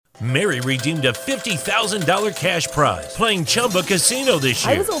Mary redeemed a $50,000 cash prize playing Chumba Casino this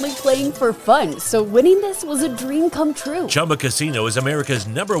year. I was only playing for fun, so winning this was a dream come true. Chumba Casino is America's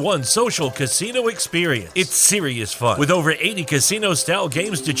 #1 social casino experience. It's serious fun. With over 80 casino-style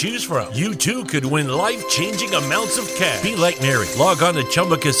games to choose from, you too could win life-changing amounts of cash. Be like Mary. Log on to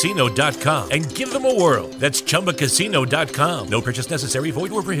ChumbaCasino.com and give them a whirl. That's ChumbaCasino.com. No purchase necessary.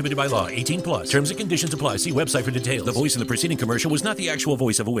 Void where prohibited by law. 18+. Terms and conditions apply. See website for details. The voice in the preceding commercial was not the actual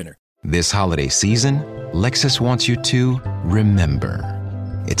voice of a winner. This holiday season, Lexus wants you to remember.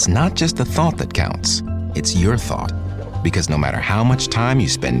 It's not just the thought that counts. It's your thought. Because no matter how much time you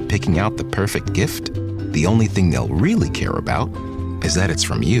spend picking out the perfect gift, the only thing they'll really care about is that it's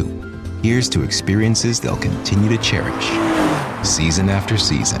from you. Here's to experiences they'll continue to cherish. Season after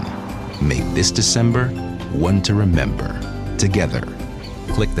season. Make this December one to remember. Together.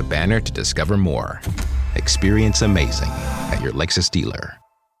 Click the banner to discover more. Experience amazing at your Lexus dealer.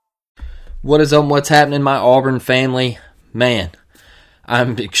 What is up? What's happening, my Auburn family? Man,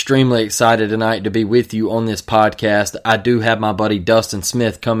 I'm extremely excited tonight to be with you on this podcast. I do have my buddy Dustin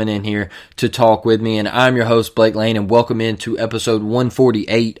Smith coming in here to talk with me, and I'm your host, Blake Lane, and welcome into episode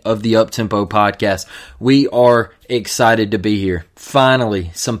 148 of the Uptempo podcast. We are excited to be here. Finally,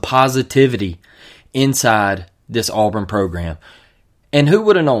 some positivity inside this Auburn program. And who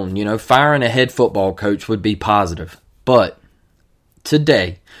would have known, firing a head football coach would be positive. But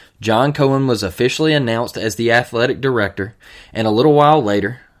today, John Cohen was officially announced as the athletic director, and a little while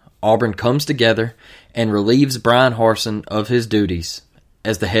later, Auburn comes together and relieves Bryan Harsin of his duties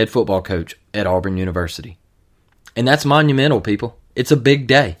as the head football coach at Auburn University. And that's monumental, people. It's a big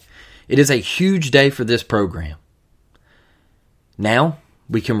day. It is a huge day for this program. Now,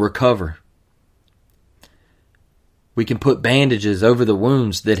 we can recover. We can put bandages over the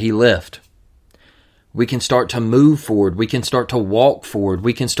wounds that he left. We can start to move forward. We can start to walk forward.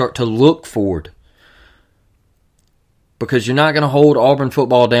 We can start to look forward. Because you're not going to hold Auburn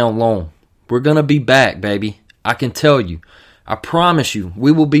football down long. We're going to be back, baby. I can tell you. I promise you,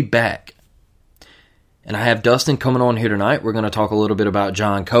 we will be back. And I have Dustin coming on here tonight. We're going to talk a little bit about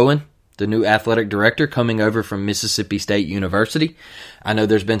John Cohen, the new athletic director coming over from Mississippi State University. I know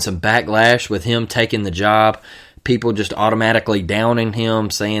there's been some backlash with him taking the job. People just automatically downing him,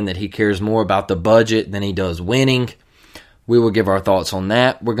 saying that he cares more about the budget than he does winning. We will give our thoughts on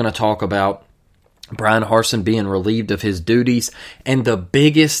that. We're going to talk about Bryan Harsin being relieved of his duties. And the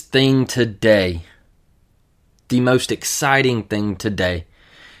biggest thing today, the most exciting thing today,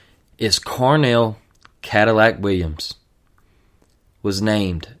 is Carnell Cadillac Williams was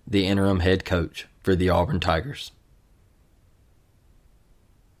named the interim head coach for the Auburn Tigers.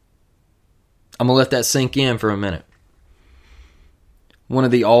 I'm going to let that sink in for a minute. One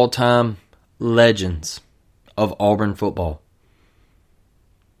of the all-time legends of Auburn football.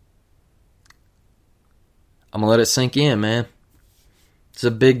 I'm going to let it sink in, man. It's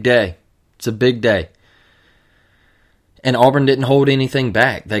a big day. It's a big day. And Auburn didn't hold anything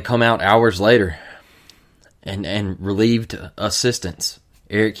back. They come out hours later and relieved assistants.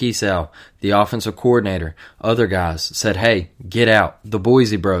 Eric Kiesel, the offensive coordinator, other guys said, hey, get out. The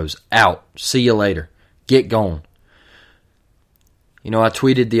Boise Bros, out. See you later. Get going. I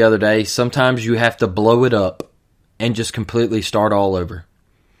tweeted the other day, sometimes you have to blow it up and just completely start all over.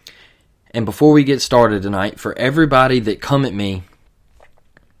 And before we get started tonight, for everybody that come at me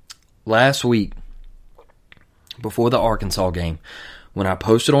last week, before the Arkansas game, when I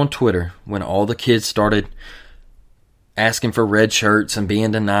posted on Twitter, when all the kids started asking for red shirts and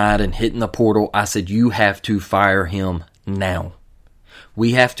being denied and hitting the portal, I said, you have to fire him now.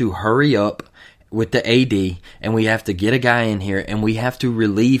 We have to hurry up with the AD, and we have to get a guy in here, and we have to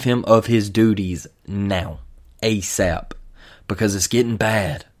relieve him of his duties now, ASAP, because it's getting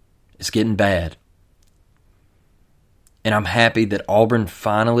bad. It's getting bad. And I'm happy that Auburn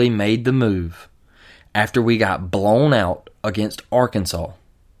finally made the move after we got blown out against Arkansas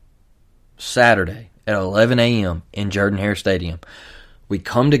Saturday at 11 a.m. in Jordan-Hare Stadium. We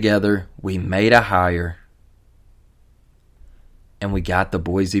come together, we made a hire, and we got the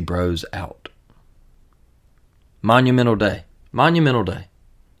Boise Bros out. Monumental day. Monumental day.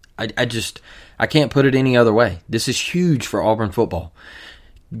 I can't put it any other way. This is huge for Auburn football.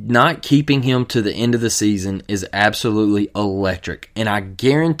 Not keeping him to the end of the season is absolutely electric. And I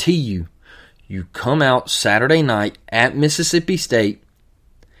guarantee you, you come out Saturday night at Mississippi State,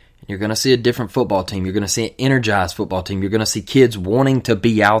 and you're going to see a different football team. You're going to see an energized football team. You're going to see kids wanting to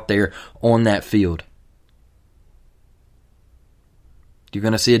be out there on that field. You're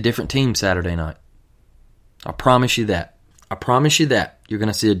going to see a different team Saturday night. I promise you that. I promise you that. You're going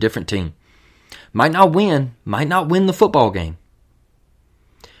to see a different team. Might not win the football game.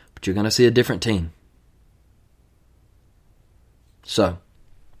 but you're going to see a different team. So,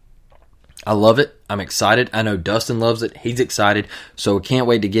 I love it. I'm excited. I know Dustin loves it. He's excited. So we can't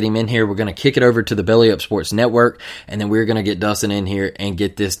wait to get him in here. We're going to kick it over to the Belly Up Sports Network, and then we're going to get Dustin in here and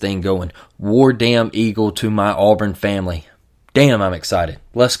get this thing going. War damn Eagle to my Auburn family. Damn, I'm excited.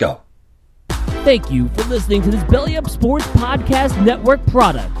 Let's go. Thank you for listening to this Belly Up Sports Podcast Network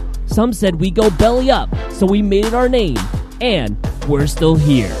product. Some said we go belly up, so we made it our name, and we're still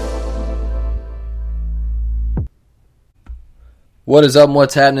here. What is up and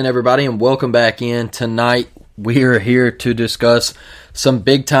what's happening, everybody, and welcome back in. Tonight, we are here to discuss some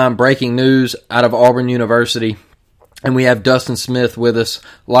big-time breaking news out of Auburn University, and we have Dustin Smith with us,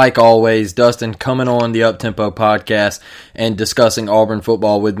 like always. Dustin coming on the Uptempo podcast and discussing Auburn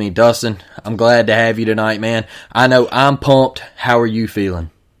football with me. Dustin, I'm glad to have you tonight, man. I know I'm pumped. How are you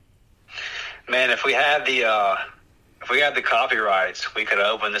feeling? Man, if we had the copyrights, we could have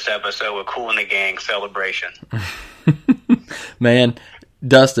opened this episode with Cool in the Gang celebration. Man,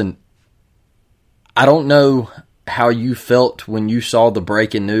 Dustin, I don't know how you felt when you saw the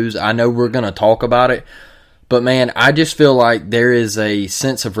breaking news. I know we're going to talk about it, but man, I just feel like there is a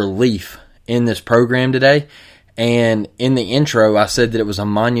sense of relief in this program today. And in the intro, I said that it was a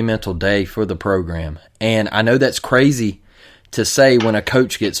monumental day for the program. And I know that's crazy to say when a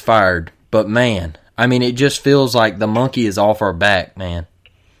coach gets fired, but man, I mean, it just feels like the monkey is off our back, man.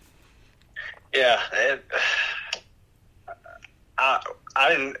 Yeah,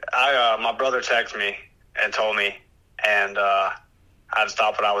 my brother texted me and told me, and I had to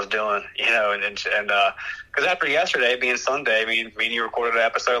stop what I was doing, and because after yesterday being Sunday, me and you recorded an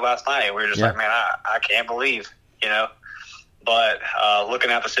episode last night, and we were just like, man, I can't believe, But looking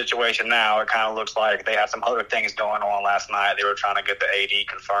at the situation now, it kind of looks like they had some other things going on last night. They were trying to get the AD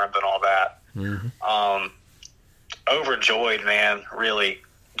confirmed and all that. Mm-hmm. Overjoyed, man, really.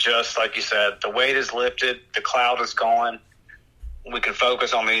 Just like you said, the weight is lifted, the cloud is gone. We can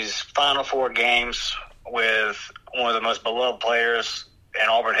focus on these Final Four games with one of the most beloved players in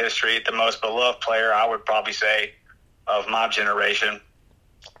Auburn history, the most beloved player, I would probably say, of my generation.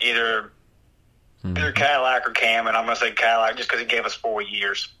 Either Cadillac or Cam, and I'm going to say Cadillac just because he gave us 4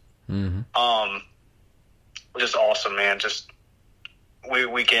 years. Mm-hmm. Just awesome, man. Just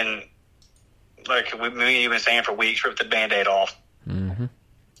we can, like me and you have been saying for weeks, rip the Band-Aid off. Mm-hmm.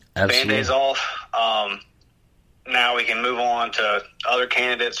 Band-Aid's off. Now we can move on to other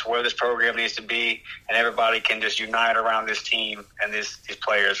candidates where this program needs to be, and everybody can just unite around this team and these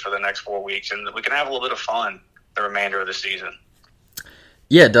players for the next 4 weeks, and we can have a little bit of fun the remainder of the season.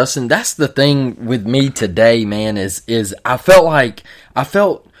 Yeah, Dustin, that's the thing with me today, man, is I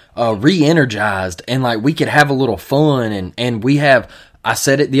felt re-energized, and like we could have a little fun, and we have, I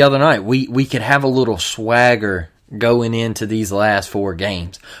said it the other night, we could have a little swagger going into these last 4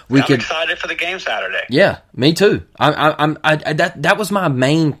 games. I'm excited for the game Saturday. Yeah, me too. That was my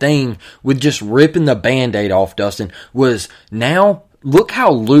main thing with just ripping the Band-Aid off, Dustin, was now look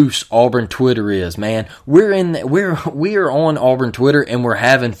how loose Auburn Twitter is, man. We are on Auburn Twitter and we're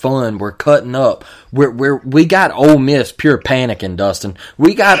having fun. We're cutting up. We got Ole Miss pure panicking, Dustin.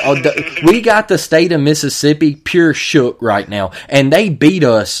 We got the state of Mississippi pure shook right now, and they beat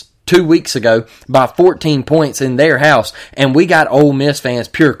us 2 weeks ago by 14 points in their house, and we got Ole Miss fans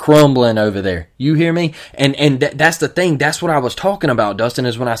pure crumbling over there. You hear me? And that's the thing. That's what I was talking about, Dustin,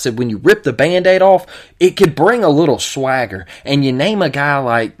 is when I said when you rip the Band-Aid off, it could bring a little swagger. And you name a guy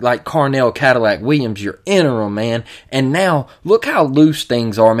like Carnell Cadillac Williams, your interim, man. And now, look how loose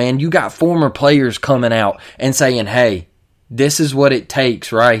things are, man. You got former players coming out and saying, hey, this is what it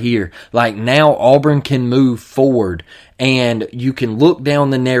takes right here. Like, now Auburn can move forward, and you can look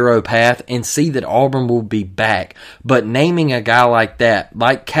down the narrow path and see that Auburn will be back. But naming a guy like that,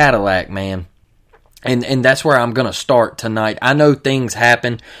 like Cadillac, man, and that's where I'm going to start tonight. I know things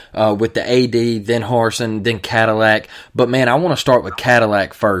happen with the AD, then Harsin, then Cadillac, but man, I want to start with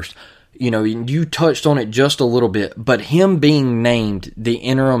Cadillac first. You touched on it just a little bit, but him being named the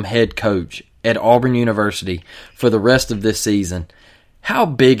interim head coach at Auburn University for the rest of this season. How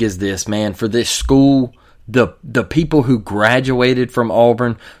big is this, man, for this school, the people who graduated from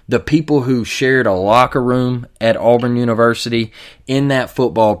Auburn, the people who shared a locker room at Auburn University in that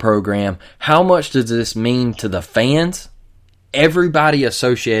football program? How much does this mean to the fans? Everybody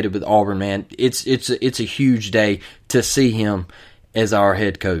associated with Auburn, man. It's a huge day to see him as our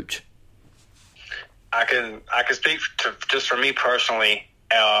head coach. I can speak just for me personally.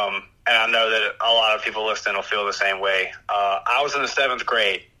 And I know that a lot of people listening will feel the same way. I was in the 7th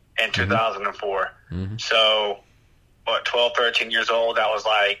grade in 2004. Mm-hmm. So, 12, 13 years old, that was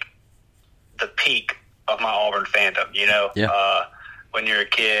like the peak of my Auburn fandom, Yeah. when you're a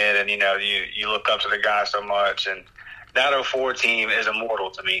kid, and you look up to the guy so much. And that '04 team is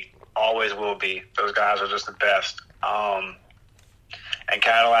immortal to me. Always will be. Those guys are just the best. And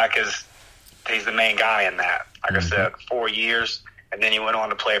Cadillac he's the main guy in that. Like I said, 4 years, and then he went on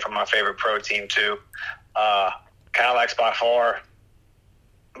to play for my favorite pro team too. Cadillac's by far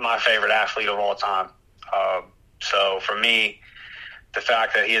my favorite athlete of all time. So for me, the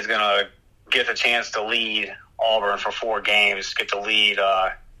fact that he is going to get the chance to lead Auburn for 4 games, get to lead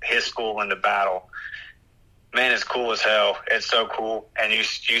his school into battle, man, it's cool as hell. It's so cool. And you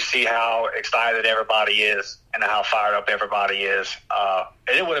see how excited everybody is and how fired up everybody is.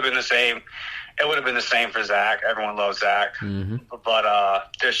 And it would have been the same. It would have been the same for Zach. Everyone loves Zach. But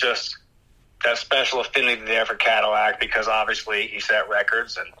there's just that special affinity there for Cadillac because obviously he set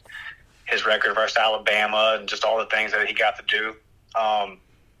records, and his record versus Alabama and just all the things that he got to do. I'm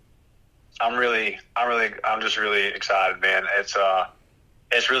just really excited, man.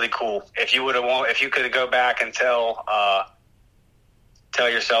 It's really cool. If you could go back and tell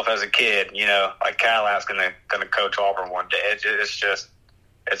yourself as a kid, like Cadillac's gonna coach Auburn one day.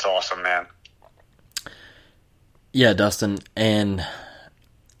 It's awesome, man. Yeah, Dustin, and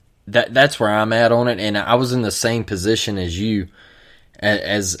that's where I'm at on it. And I was in the same position as you.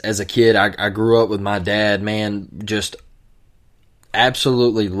 As a kid, I grew up with my dad, man, just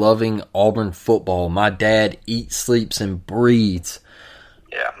absolutely loving Auburn football. My dad eats, sleeps, and breathes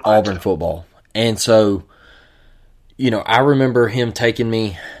Auburn football. And so, I remember him taking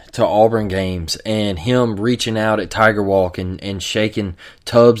me to Auburn games and him reaching out at Tiger Walk and shaking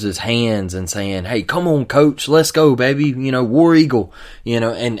Tubbs' hands and saying, "Hey, come on, coach, let's go, baby, War Eagle,"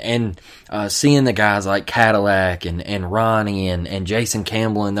 and seeing the guys like Cadillac and Ronnie and Jason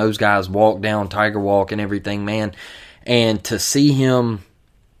Campbell and those guys walk down Tiger Walk and everything, man. And to see him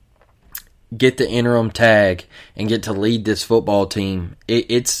get the interim tag and get to lead this football team,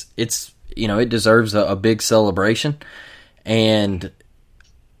 it deserves a big celebration. And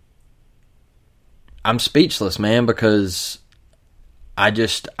I'm speechless, man, because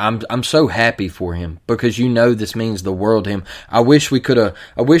I'm so happy for him because this means the world to him. I wish we could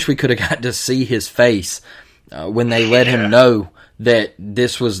have got to see his face when they let him know that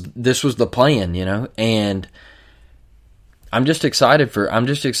this was the plan, and I'm just excited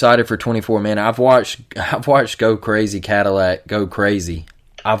for 24, man. I've watched Go Crazy Cadillac go crazy.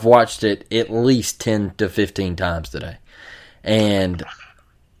 I've watched it at least 10 to 15 times today. And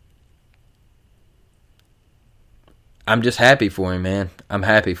I'm just happy for him, man. I'm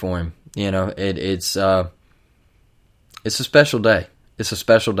happy for him. It's a special day. It's a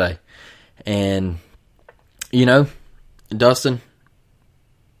special day. And Dustin,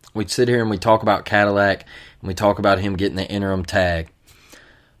 we sit here and we talk about Cadillac and we talk about him getting the interim tag.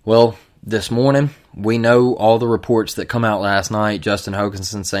 Well, this morning, we know all the reports that come out last night, Justin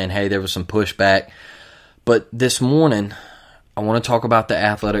Hokanson saying, hey, there was some pushback. But this morning, I want to talk about the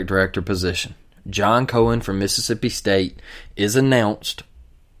athletic director position. John Cohen from Mississippi State is announced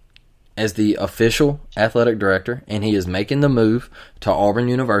as the official athletic director, and he is making the move to Auburn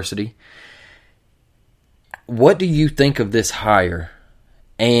University. What do you think of this hire?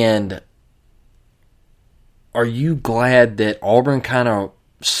 And are you glad that Auburn kind of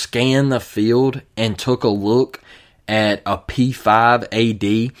scanned the field and took a look at a P5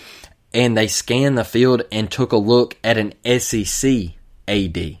 AD, and they scanned the field and took a look at an SEC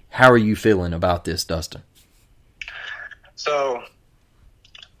AD? How are you feeling about this, Dustin? So,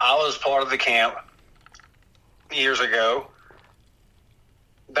 I was part of the camp years ago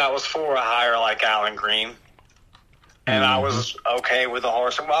that was for a hire like Allen Green, and I was okay with the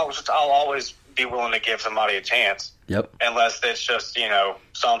Harsin. Well, I'll always be willing to give somebody a chance. Yep. Unless it's just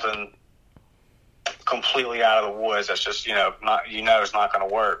something completely out of the woods that's just it's not going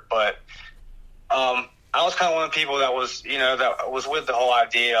to work. But I was kind of one of the people that was with the whole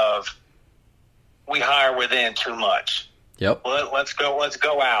idea of we hire within too much. Yep. Let's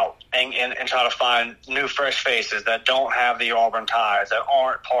go out and try to find new, fresh faces that don't have the Auburn ties, that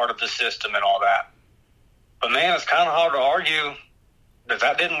aren't part of the system and all that. But man, it's kind of hard to argue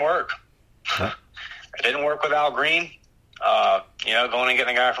that didn't work. Huh. It didn't work with Al Green. Going and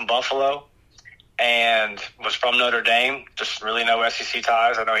getting a guy from Buffalo and was from Notre Dame, just really no SEC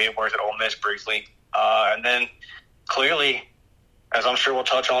ties. I know he had worked at Ole Miss briefly. And then clearly, as I'm sure we'll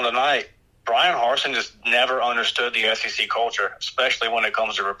touch on tonight, Bryan Harsin just never understood the SEC culture, especially when it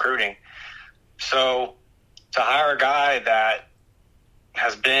comes to recruiting. So to hire a guy that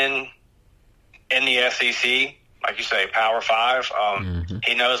has been in the SEC, like you say, Power 5,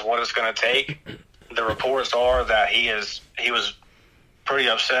 he knows what it's going to take. The reports are that he was pretty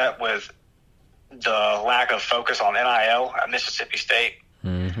upset with the lack of focus on NIL at Mississippi State.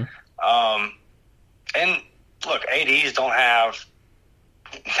 Mm-hmm. And look, ADs don't have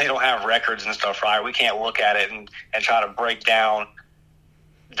records and stuff, right? We can't look at it and try to break down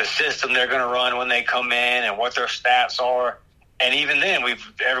the system they're going to run when they come in and what their stats are. And even then,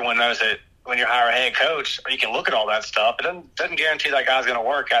 everyone knows that when you hire a head coach, you can look at all that stuff. It doesn't guarantee that guy's going to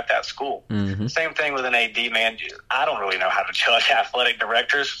work at that school. Mm-hmm. Same thing with an AD, man. I don't really know how to judge athletic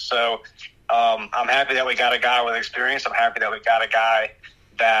directors. So I'm happy that we got a guy with experience. I'm happy that we got a guy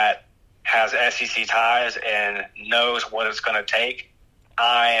that has SEC ties and knows what it's going to take.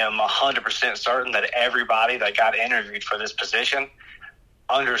 I am 100% certain that everybody that got interviewed for this position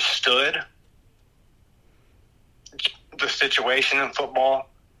understood the situation in football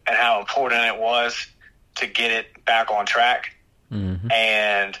and how important it was to get it back on track. Mm-hmm.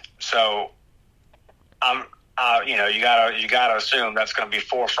 And so you gotta assume that's going to be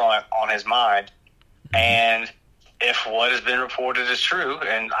forefront on his mind. Mm-hmm. And if what has been reported is true,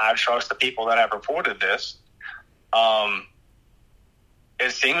 and I trust the people that have reported this,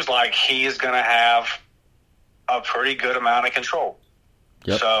 it seems like he is going to have a pretty good amount of control.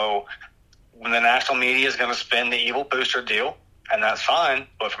 Yep. So when the national media is going to spin the evil booster deal, and that's fine,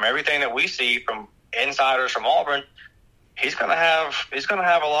 but from everything that we see from insiders from Auburn, he's going to have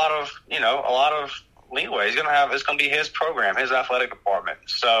a lot of leeway. It's going to be his program, his athletic department.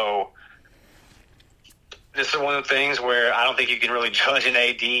 So this is one of the things where I don't think you can really judge an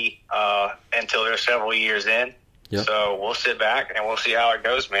AD until they're several years in. Yep. So we'll sit back and we'll see how it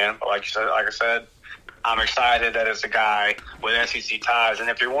goes, man. But like I said, I'm excited that it's a guy with SEC ties. And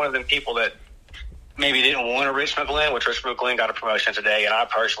if you're one of them people that maybe didn't want a Rich McGlynn, which Rich McGlynn got a promotion today, and I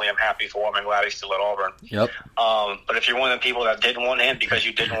personally am happy for him and glad he's still at Auburn. Yep. But if you're one of the people that didn't want him because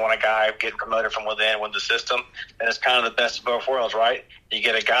you didn't want a guy getting promoted from within with the system, then it's kind of the best of both worlds, right? You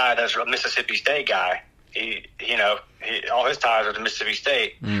get a guy that's a Mississippi State guy. All his ties are to Mississippi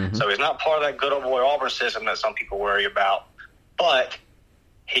State. Mm-hmm. So he's not part of that good old boy Auburn system that some people worry about. But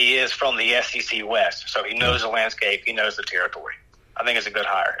he is from the SEC West, so he knows the landscape. He knows the territory. I think it's a good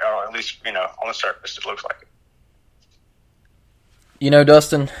hire, or at least, on the surface, it looks like it.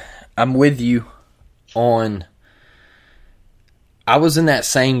 Dustin, I'm with you on. I was in that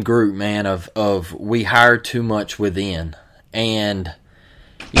same group, man, of we hire too much within. And,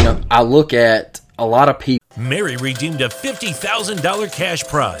 I look at a lot of people. Mary redeemed a $50,000 cash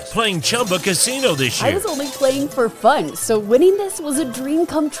prize playing Chumba Casino this year. I was only playing for fun, so winning this was a dream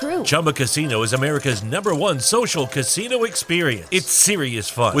come true. Chumba Casino is America's #1 social casino experience. It's serious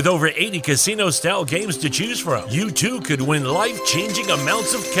fun. With over 80 casino-style games to choose from, you too could win life-changing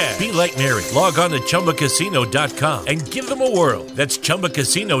amounts of cash. Be like Mary. Log on to ChumbaCasino.com and give them a whirl. That's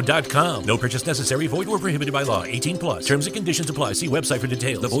ChumbaCasino.com. No purchase necessary. Void or prohibited by law. 18 plus. Terms and conditions apply. See website for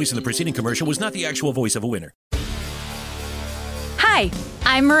details. The voice in the preceding commercial was not the actual voice of a winner. Hi,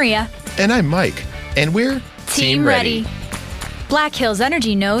 I'm Maria. And I'm Mike. And we're Team Ready. Black Hills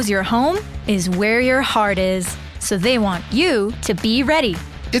Energy knows your home is where your heart is, so they want you to be ready.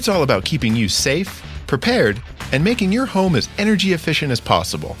 It's all about keeping you safe, prepared, and making your home as energy efficient as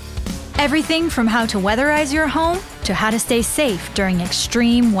possible. Everything from how to weatherize your home to how to stay safe during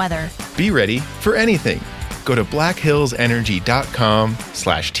extreme weather. Be ready for anything. Go to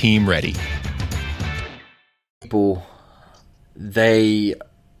blackhillsenergy.com/Team Ready. People, they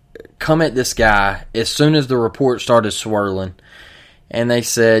come at this guy as soon as the report started swirling, and they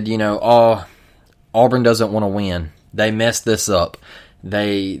said, Auburn doesn't want to win. They messed this up.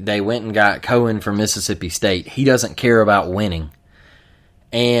 They went and got Cohen from Mississippi State. He doesn't care about winning,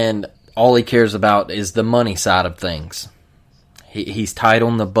 and all he cares about is the money side of things. He's tight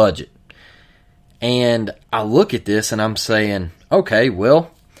on the budget. And I look at this and I'm saying, okay,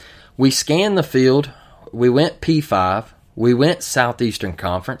 well, we scanned the field. We went P5. We went Southeastern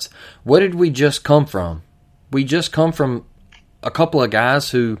Conference. What did we just come from? We just come from a couple of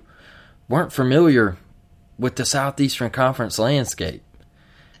guys who weren't familiar with the Southeastern Conference landscape.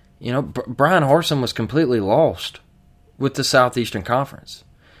 Bryan Harsin was completely lost with the Southeastern Conference.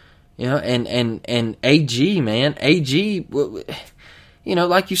 And AG, man,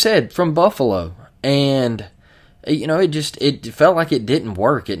 like you said, from Buffalo. And, it felt like it didn't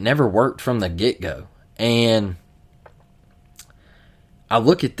work. It never worked from the get-go. And I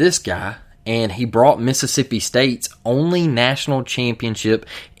look at this guy, and he brought Mississippi State's only national championship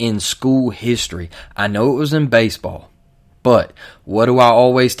in school history. I know it was in baseball, but what do I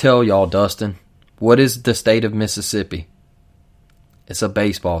always tell y'all, Dustin? What is the state of Mississippi? It's a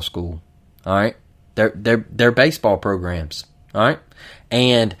baseball school, all right? They're baseball programs, all right?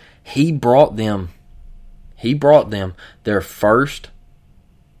 And he brought them their first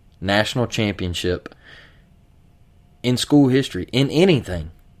national championship in school history, in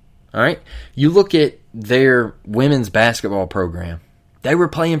anything. All right? You look at their women's basketball program. They were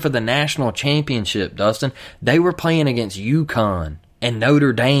playing for the national championship, Dustin. They were playing against UConn and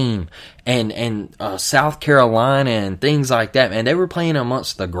Notre Dame and South Carolina and things like that. Man, they were playing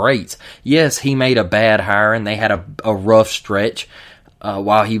amongst the greats. Yes, he made a bad hire, and they had a rough stretch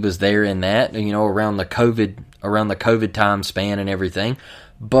while he was there in that, around the COVID time span and everything.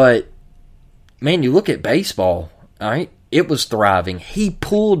 But, man, you look at baseball, all right? It was thriving. He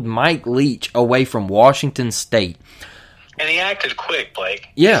pulled Mike Leach away from Washington State. And he acted quick, Blake.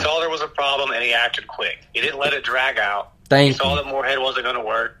 Yeah. He saw there was a problem, and he acted quick. He didn't let it drag out. He saw that Moorhead wasn't going to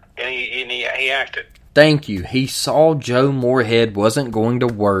work, and he acted. Thank you. He saw Joe Moorhead wasn't going to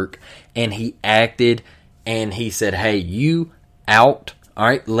work, and he acted, and he said, hey, you out. All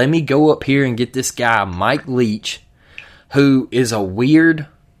right, let me go up here and get this guy, Mike Leach, who is a weird,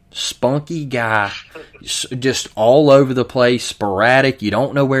 spunky guy, just all over the place, sporadic. You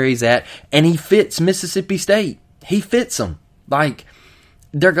don't know where he's at, and he fits Mississippi State. He fits them. Like,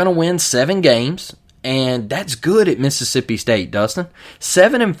 they're going to win 7 games. And that's good at Mississippi State, Dustin.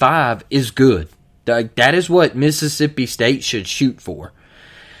 7-5 is good. That is what Mississippi State should shoot for.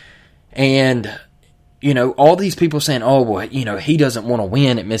 And, all these people saying, oh, well, he doesn't want to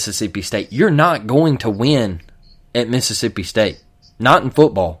win at Mississippi State. You're not going to win at Mississippi State. Not in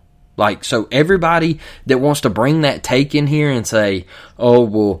football. So everybody that wants to bring that take in here and say, oh,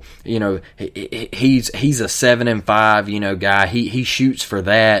 well, he's a 7-5, guy. He shoots for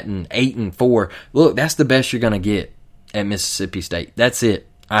that, and 8-4. Look, that's the best you're going to get at Mississippi State. That's it.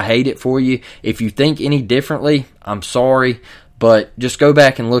 I hate it for you. If you think any differently, I'm sorry, but just go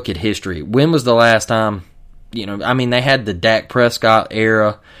back and look at history. When was the last time, they had the Dak Prescott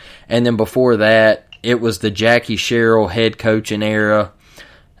era, and then before that, it was the Jackie Sherrill head coaching era.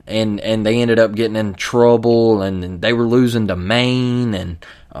 And they ended up getting in trouble, and they were losing to Maine and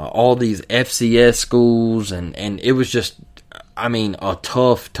all these FCS schools, and it was just, a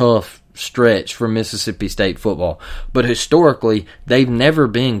tough stretch for Mississippi State football. But historically, they've never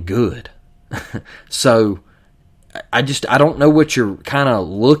been good. So, I don't know what you're kind of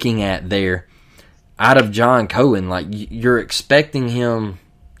looking at there out of John Cohen. Like, you're expecting him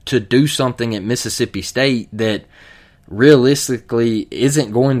to do something at Mississippi State that realistically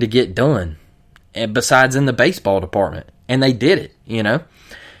isn't going to get done, and besides in the baseball department. And they did it,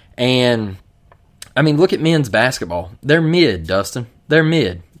 And, look at men's basketball. They're mid, Dustin. They're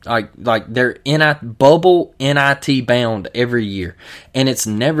mid. Like they're bubble NIT bound every year. And it's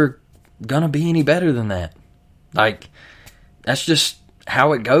never going to be any better than that. That's just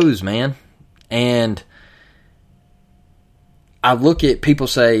how it goes, man. And I look at people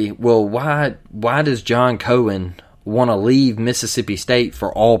say, well, why does John Cohen want to leave Mississippi State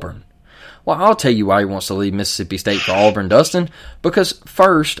for Auburn? Well, I'll tell you why he wants to leave Mississippi State for Auburn, Dustin. Because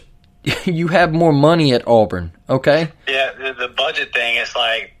first, you have more money at Auburn, okay? Yeah, the budget thing is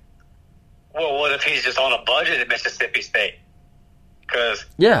like, well, what if he's just on a budget at Mississippi State? Because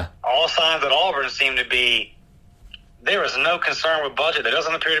all signs at Auburn seem to be there is no concern with budget. There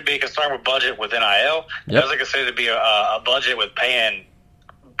doesn't appear to be a concern with budget with NIL. There doesn't consider to be a budget with paying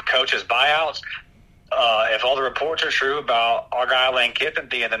coaches buyouts. If all the reports are true about our guy Lane Kiffin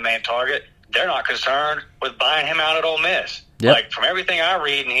being the main target, they're not concerned with buying him out at Ole Miss. Yep. From everything I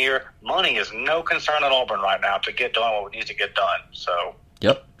read and hear, money is no concern at Auburn right now to get done what needs to get done. So.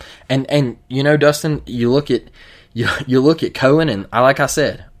 Yep. And Dustin, you look at Cohen, and like I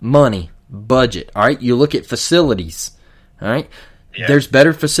said, money, budget. All right. You look at facilities. All right. Yeah. There's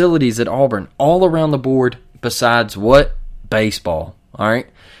better facilities at Auburn all around the board besides what? Baseball. All right.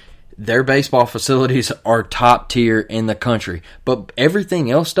 Their baseball facilities are top tier in the country. But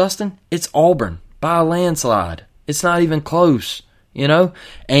everything else, Dustin, it's Auburn by a landslide. It's not even close,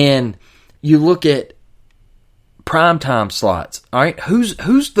 And you look at primetime slots, all right?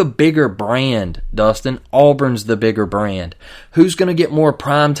 Who's the bigger brand, Dustin? Auburn's the bigger brand. Who's going to get more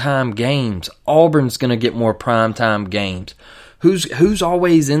primetime games? Auburn's going to get more primetime games. Who's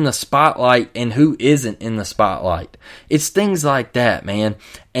always in the spotlight and who isn't in the spotlight? It's things like that, man.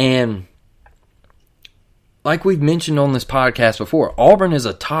 And like we've mentioned on this podcast before, Auburn is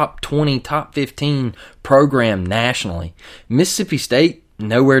a top 20, top 15 program nationally. Mississippi State,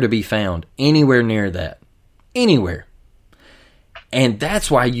 nowhere to be found. Anywhere near that. Anywhere. And that's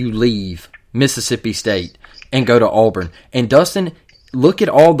why you leave Mississippi State and go to Auburn. And Dustin, look at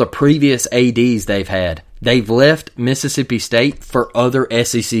all the previous ADs they've had. They've left Mississippi State for other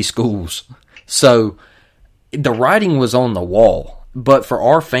SEC schools. So the writing was on the wall. But for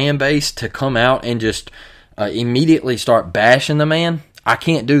our fan base to come out and just immediately start bashing the man, I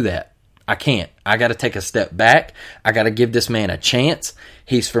can't do that. I can't. I got to take a step back. I got to give this man a chance.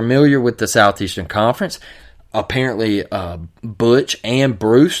 He's familiar with the Southeastern Conference. Apparently, Butch and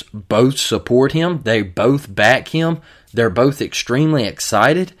Bruce both support him. They both back him. They're both extremely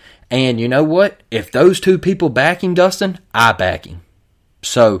excited. And you know what? If those two people back him, Dustin, I back him.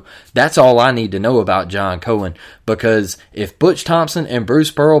 So that's all I need to know about John Cohen. Because if Butch Thompson and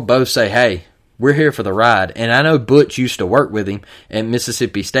Bruce Pearl both say, hey, we're here for the ride. And I know Butch used to work with him at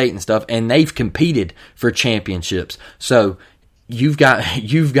Mississippi State and stuff, and they've competed for championships. So you've got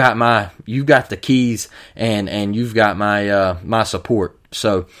the keys, and you've got my support.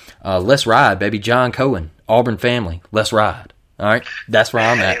 So let's ride, baby. John Cohen, Auburn family, let's ride. All right, that's where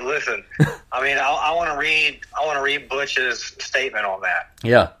I'm at. Hey, listen, I mean, I want to read Butch's statement on that.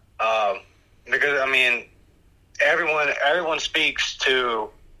 Yeah. Because I mean, everyone speaks to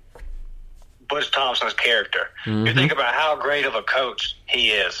Butch Thompson's character. Mm-hmm. You think about how great of a coach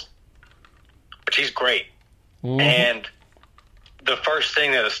he is, which he's great. Mm-hmm. And the first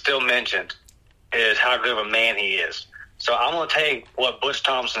thing that is still mentioned is how good of a man he is. So I'm going to take what Butch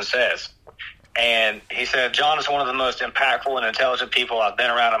Thompson says. And he said, John is one of the most impactful and intelligent people I've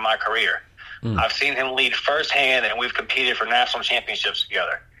been around in my career. Mm. I've seen him lead firsthand, and we've competed for national championships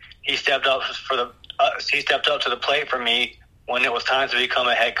together. He stepped up to the plate for me when it was time to become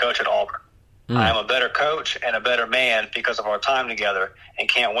a head coach at Auburn. Mm. I am a better coach and a better man because of our time together, and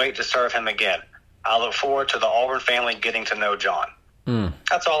can't wait to serve him again. I look forward to the Auburn family getting to know John. Mm.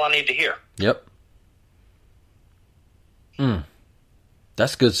 That's all I need to hear. Yep.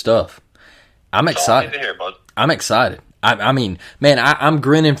 That's good stuff. I'm excited. Hear, bud. I'm excited. I mean, man, I'm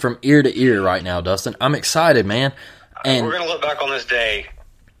grinning from ear to ear right now, Dustin. I'm excited, man. And we're going to look back on this day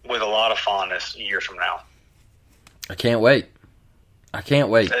with a lot of fondness years from now. I can't wait.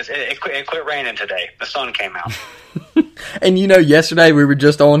 It quit raining today. The sun came out. And yesterday we were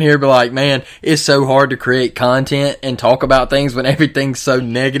just on here, but like, man, it's so hard to create content and talk about things when everything's so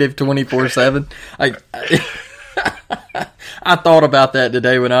negative 24/7. I thought about that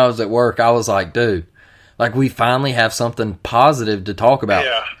today when I was at work. I was like, dude, like we finally have something positive to talk about.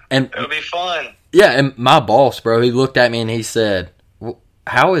 Yeah, and it'll be fun. Yeah, and my boss, bro, he looked at me and he said,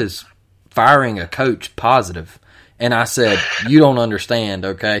 how is firing a coach positive? And I said, you don't understand,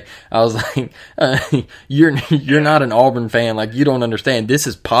 okay? I was like, you're not an Auburn fan. Like, you don't understand. This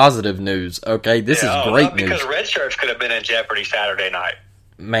is positive news, okay? This is great news. Because red shirts could have been in jeopardy Saturday night.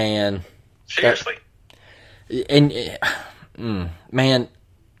 Man. Seriously. Man,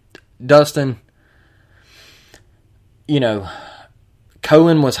 Dustin,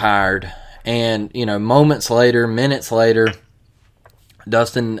 Cohen was hired, and, minutes later,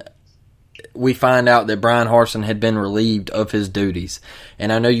 Dustin, we find out that Bryan Harsin had been relieved of his duties.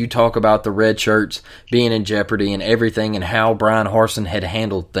 And I know you talk about the red shirts being in jeopardy and everything and how Bryan Harsin had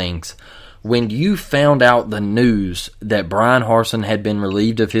handled things. When you found out the news that Bryan Harsin had been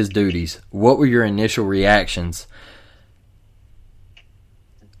relieved of his duties, what were your initial reactions?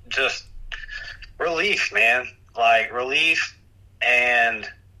 Just relief, man. Like, relief and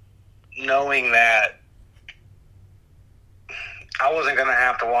knowing that I wasn't going to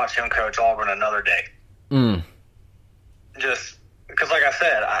have to watch him coach Auburn another day. Just because, like I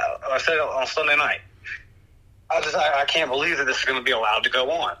said, I said it on Sunday night, I can't believe that this is going to be allowed to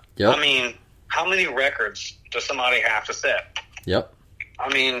go on. Yep. I mean, how many records does somebody have to set? Yep.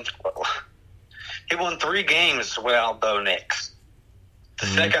 I mean, he won 3 games without Bo Nix. The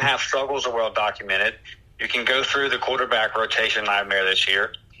second half struggles are well documented. You can go through the quarterback rotation nightmare this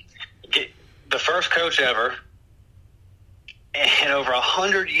year. The first coach ever in over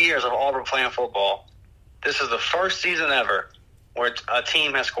 100 years of Auburn playing football, this is the first season ever where a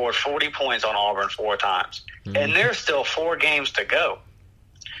team has scored 40 points on Auburn 4 times. Mm-hmm. And there's still 4 games to go.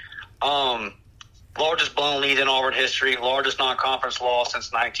 Largest blown lead in Auburn history, largest non-conference loss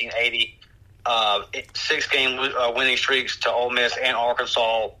since 1980. 6-game winning streaks to Ole Miss and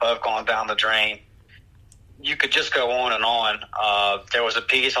Arkansas both gone down the drain. You could just go on and on. There was a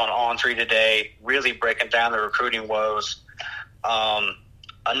piece on On3 today really breaking down the recruiting woes.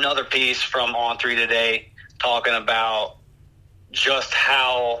 Another piece from On3 today talking about just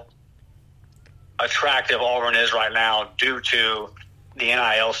how attractive Auburn is right now due to the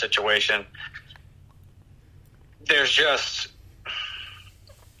NIL situation. There's just,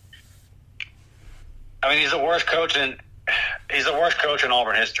 he's the worst coach in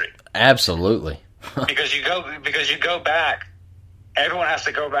Auburn history. Absolutely. because you go back, everyone has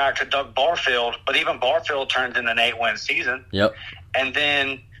to go back to Doug Barfield, but even Barfield turned in an 8-win season. Yep. And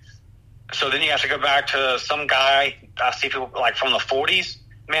then you have to go back to some guy, I see people like from the 40s.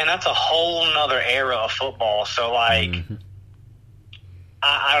 Man, that's a whole nother era of football. So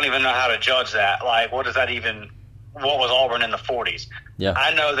I don't even know how to judge that. Like, what was Auburn in the 40s? Yeah.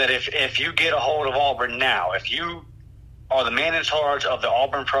 I know that if you get a hold of Auburn now, if you are the man in charge of the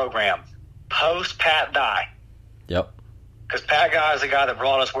Auburn program, post Pat Dye. Yep. Because Pat Dye is the guy that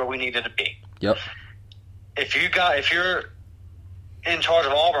brought us where we needed to be. Yep. If you're in charge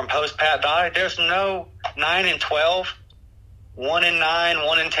of Auburn post Pat Dye, there's no 9-12, 1-9,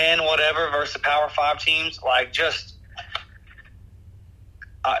 1-10, whatever versus the Power 5 teams. Like, just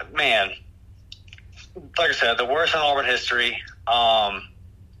man, like I said, the worst in Auburn history.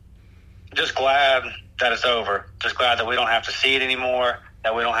 Just glad that it's over. Just glad that we don't have to see it anymore,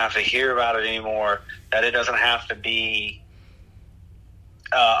 that we don't have to hear about it anymore, that it doesn't have to be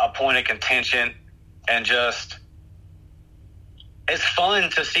a point of contention. And just, it's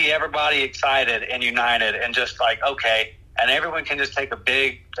fun to see everybody excited and united and just like, okay, and everyone can just take a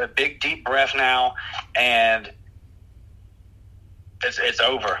big deep breath now, and it's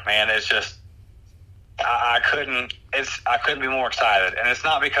over, man. It's just, I couldn't be more excited. And it's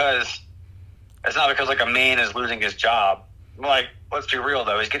not because like a man is losing his job. Like, let's be real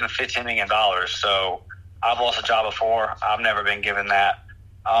though, he's getting $15 million. So I've lost a job before. I've never been given that.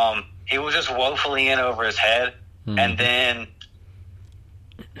 He was just woefully in over his head. Mm-hmm. And then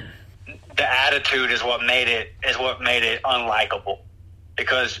the attitude is what made it unlikable,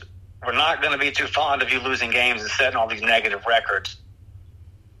 because we're not going to be too fond of you losing games and setting all these negative records.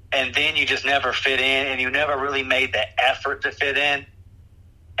 And then you just never fit in, and you never really made the effort to fit in.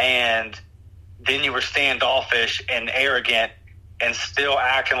 And then you were standoffish and arrogant and still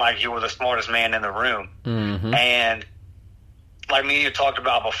acting like you were the smartest man in the room. Mm-hmm. And like me and you talked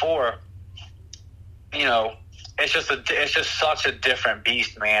about before, you know, it's just such a different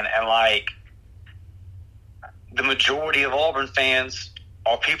beast, man. And like, the majority of Auburn fans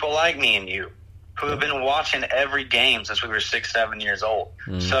are people like me and you, who have been watching every game since we were 6-7 years old.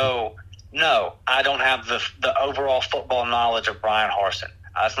 Mm-hmm. So, no, I don't have the overall football knowledge of Bryan Harsin.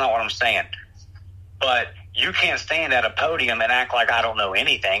 That's not what I'm saying. But you can't stand at a podium and act like I don't know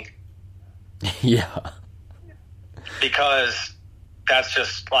anything. Yeah. Because that's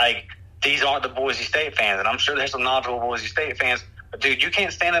just like, these aren't the Boise State fans. And I'm sure there's some knowledgeable Boise State fans. But, dude, you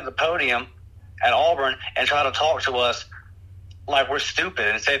can't stand at the podium at Auburn and try to talk to us like we're stupid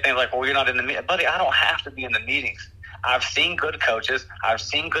and say things like, well, you're not in the meeting. Buddy, I don't have to be in the meetings. I've seen good coaches. I've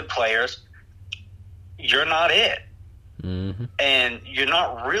seen good players. You're not it. Mm-hmm. And you're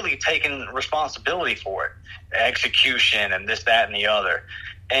not really taking responsibility for it. Execution and this, that, and the other.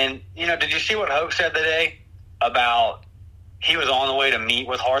 And, you know, did you see what Hoke said today about he was on the way to meet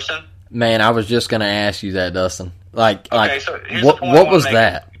with Harsin? Man, I was just going to ask you that, Dustin. Okay, so what was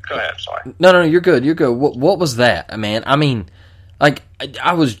that? Go ahead, sorry. No, you're good. You're good. What was that, man? I mean, like,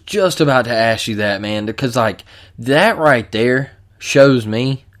 I was just about to ask you that, man, because, like, that right there shows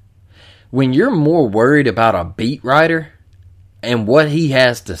me when you're more worried about a beat writer and what he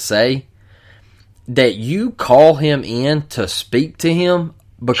has to say, that you call him in to speak to him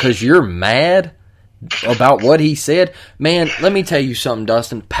because you're mad about what he said. Man, let me tell you something,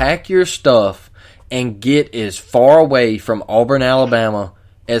 Dustin. Pack your stuff and get as far away from Auburn, Alabama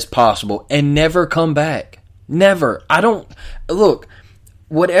as possible and never come back. Never. Look,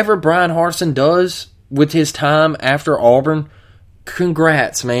 whatever Bryan Harsin does with his time after Auburn,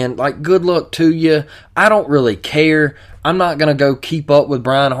 congrats, man. Like, good luck to you. I don't really care. I'm not going to go keep up with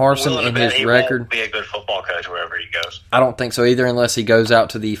Bryan Harsin and his record. Won't be a good football coach wherever he goes. I don't think so either, unless he goes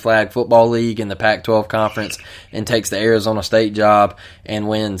out to the Flag Football League and the Pac-12 Conference and takes the Arizona State job and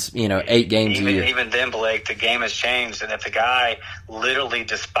wins, 8 games a year. Even then, Blake, the game has changed, and if the guy literally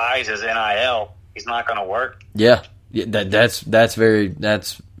despises NIL, he's not going to work. Yeah,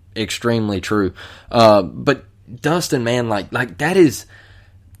 that's extremely true. But Dustin, man, like that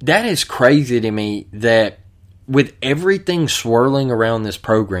is crazy to me that with everything swirling around this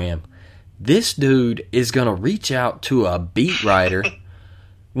program, this dude is going to reach out to a beat writer,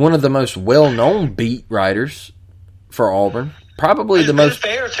 one of the most well-known beat writers for Auburn, probably the most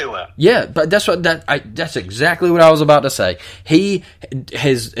fair to him. Yeah, but that's exactly what I was about to say. He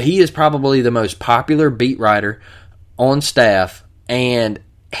is probably the most popular beat writer on staff, and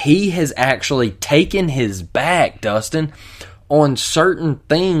he has actually taken his back, Dustin, on certain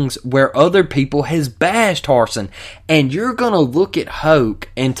things where other people has bashed Harsin. And you're going to look at Hoke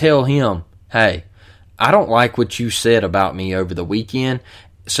and tell him, hey, I don't like what you said about me over the weekend,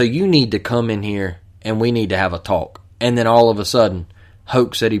 so you need to come in here and we need to have a talk. And then all of a sudden,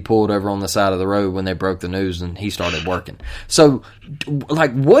 Hoke said he pulled over on the side of the road when they broke the news and he started working. So,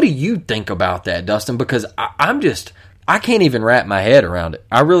 like, what do you think about that, Dustin? Because I can't even wrap my head around it.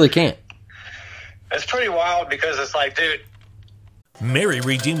 I really can't. It's pretty wild because it's like, dude, Mary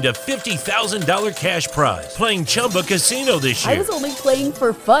redeemed a $50,000 cash prize playing Chumba Casino this year. I was only playing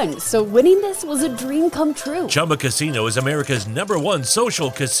for fun, so winning this was a dream come true. Chumba Casino is America's #1 social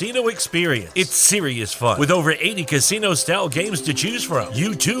casino experience. It's serious fun. With over 80 casino-style games to choose from,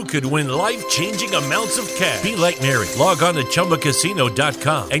 you too could win life-changing amounts of cash. Be like Mary. Log on to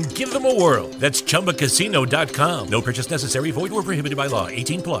ChumbaCasino.com and give them a whirl. That's ChumbaCasino.com. No purchase necessary. Void where prohibited by law.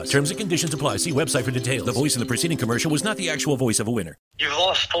 18+. Terms and conditions apply. See website for details. The voice in the preceding commercial was not the actual voice of a winner. You've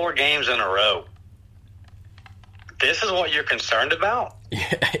lost 4 games in a row. This is what you're concerned about?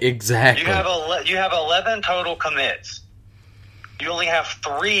 Yeah, exactly. You have 11 total commits. You only have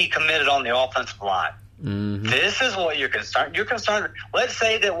 3 committed on the offensive line. Mm-hmm. This is what you're concerned. You're concerned. Let's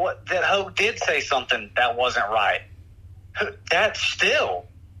say that Hope did say something that wasn't right. That's still.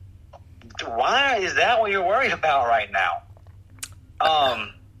 Why is that what you're worried about right now?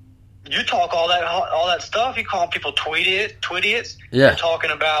 You talk all that stuff. You call people tweetiots. Yeah. You're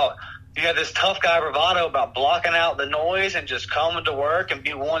talking about you have this tough guy bravado about blocking out the noise and just coming to work and be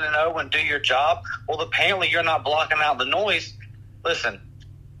 1-0 and do your job. Well, apparently you're not blocking out the noise. Listen,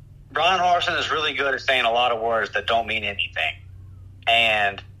 Bryan Harsin is really good at saying a lot of words that don't mean anything,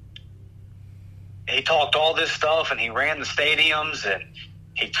 and he talked all this stuff and he ran the stadiums and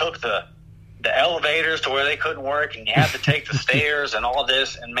he took the elevators to where they couldn't work, and you had to take the stairs and all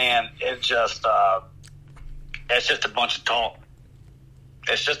this. And man, it's just a bunch of talk.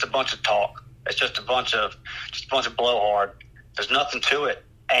 It's just a bunch of talk. It's just a bunch of blowhard. There's nothing to it.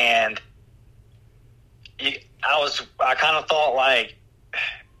 And I kind of thought like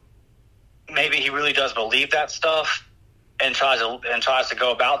maybe he really does believe that stuff and tries to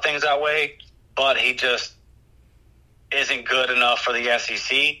go about things that way, but he just isn't good enough for the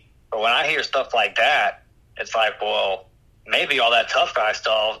SEC. But when I hear stuff like that, it's like, well, maybe all that tough guy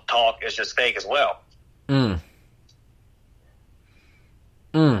stuff talk is just fake as well.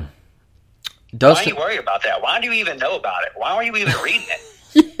 Dustin, why are you worried about that? Why do you even know about it? Why are you even reading it?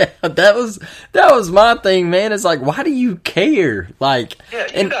 Yeah, that was my thing, man. It's like, why do you care? Like, yeah,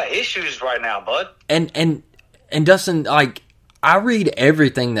 you got issues right now, bud. And Dustin, like, I read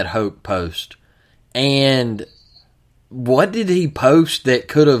everything that Hope posts, and what did he post that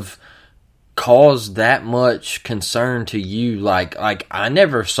could have caused that much concern to you? Like I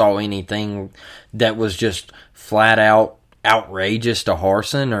never saw anything that was just flat out outrageous to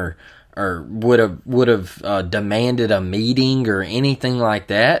Harsin or would have demanded a meeting or anything like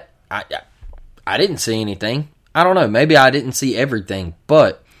that. I didn't see anything. I don't know. Maybe I didn't see everything,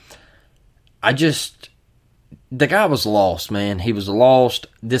 but the guy was lost, man. He was lost.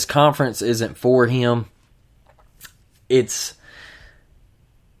 This conference isn't for him. It's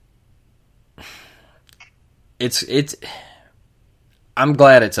I'm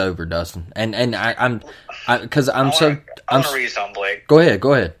glad it's over, Dustin, and I'm because I'm going to read something, Blake. Go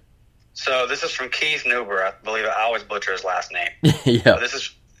ahead. So this is from Keith Newber. I believe I always butcher his last name. Yeah. But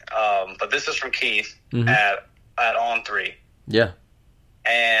this is from Keith at On 3. Yeah.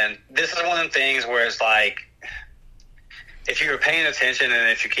 And this is one of them things where it's like, if you were paying attention and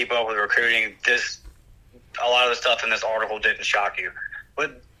if you keep up with recruiting, a lot of the stuff in this article didn't shock you.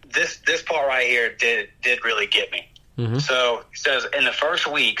 But this part right here did really get me. Mm-hmm. So it says, in the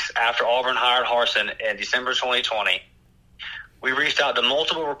first weeks after Auburn hired Harsin in December 2020, we reached out to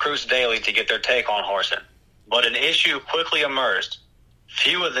multiple recruits daily to get their take on Harsin. But an issue quickly emerged.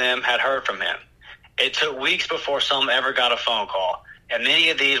 Few of them had heard from him. It took weeks before some ever got a phone call. And many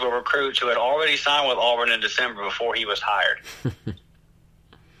of these were recruits who had already signed with Auburn in December before he was hired.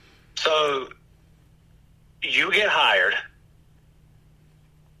 So you get hired,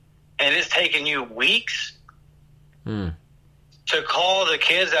 and it's taken you weeks to call the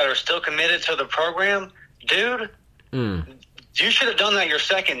kids that are still committed to the program. Dude, you should have done that your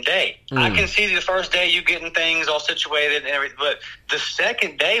second day. I can see the first day you getting things all situated and everything, but the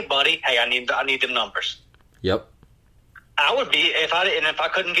second day, buddy, hey, I need them numbers. Yep. I would be if I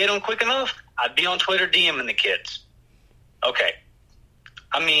couldn't get them quick enough, I'd be on Twitter DMing the kids. Okay.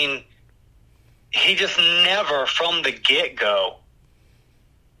 I mean, he just never from the get-go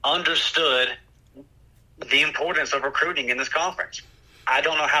understood the importance of recruiting in this conference. I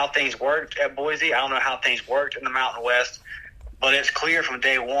don't know how things worked at Boise. I don't know how things worked in the Mountain West, but it's clear from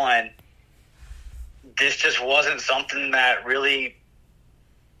day one this just wasn't something that really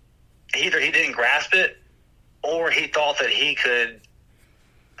either he didn't grasp it or he thought that he could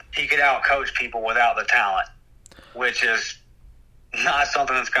out-coach people without the talent, which is not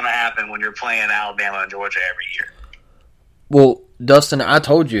something that's going to happen when you're playing Alabama and Georgia every year. Well, Dustin, I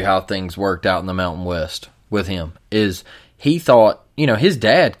told you how things worked out in the Mountain West with him. Is he thought, his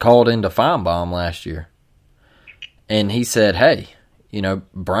dad called into Feinbaum last year, and he said, hey,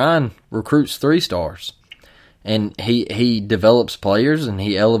 Bryan recruits 3 stars. And he develops players and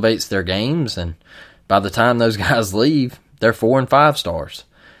he elevates their games, and by the time those guys leave, they're 4 and 5 stars.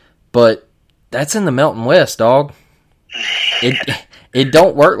 But that's in the Mountain West, dog. It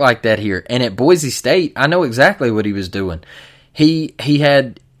don't work like that here. And at Boise State, I know exactly what he was doing. He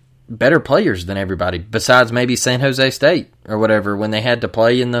had better players than everybody, besides maybe San Jose State or whatever when they had to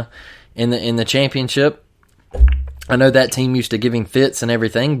play in the championship. I know that team used to give him fits and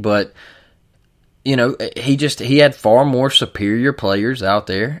everything, but he had far more superior players out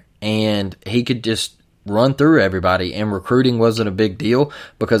there, and he could just run through everybody, and recruiting wasn't a big deal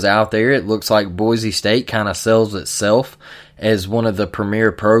because out there it looks like Boise State kind of sells itself as one of the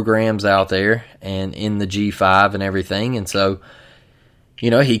premier programs out there and in the G5 and everything. And so,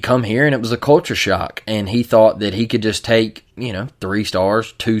 he come here and it was a culture shock, and he thought that he could just take, 3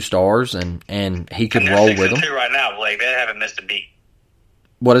 stars, 2 stars, and he could roll with them. 6-2 right now, Blake. They haven't missed a beat.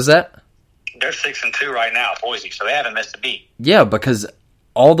 What is that? They're 6-2 right now, Boise, so they haven't missed a beat. Yeah, because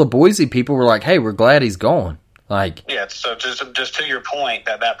all the Boise people were like, "Hey, we're glad he's gone." Yeah. So just to your point,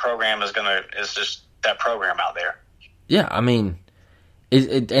 that program is just that program out there. Yeah, I mean,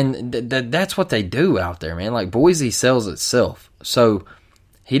 that's what they do out there, man. Like Boise sells itself, so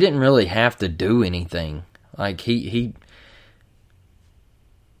he didn't really have to do anything. Like he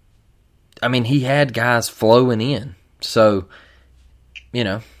had guys flowing in, so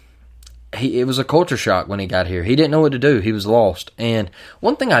it was a culture shock when he got here. He didn't know what to do. He was lost. And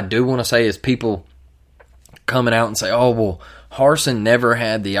one thing I do want to say is people coming out and say, "Oh, well, Harsin never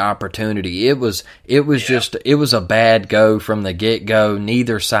had the opportunity. It was a bad go from the get-go.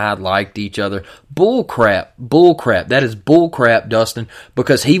 Neither side liked each other." Bull crap. That is bull crap, Dustin,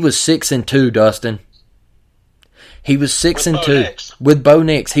 because he was 6-2, Dustin. He was 6-2 with Bo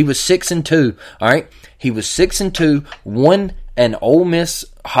Nix. He was 6-2. All right, he was 6-2. Won an Ole Miss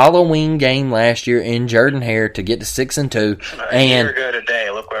Halloween game last year in Jordan-Hare to get to 6-2. A year ago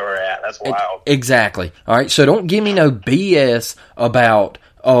today, look where we're at. That's wild. Exactly. All right, so don't give me no BS about,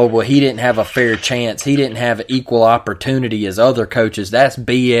 "Oh, well, he didn't have a fair chance. He didn't have equal opportunity as other coaches." That's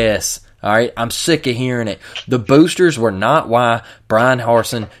BS. All right, I'm sick of hearing it. The boosters were not why Bryan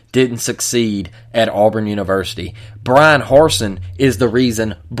Harsin didn't succeed at Auburn University. Bryan Harsin is the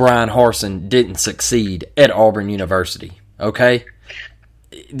reason Bryan Harsin didn't succeed at Auburn University. Okay?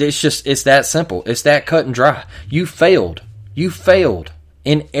 It's that simple. It's that cut and dry. You failed. You failed.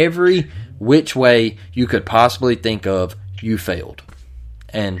 In every which way you could possibly think of, you failed.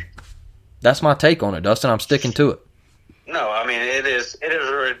 And that's my take on it, Dustin. I'm sticking to it. No, I mean, it is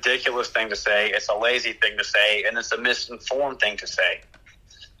a ridiculous thing to say. It's a lazy thing to say, and it's a misinformed thing to say.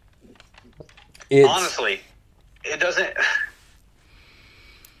 Honestly, it doesn't.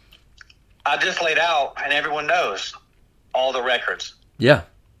 I just laid out, and everyone knows all the records. Yeah.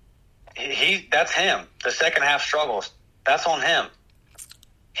 That's him. The second half struggles. That's on him.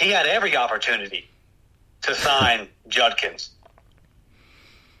 He had every opportunity to sign Judkins.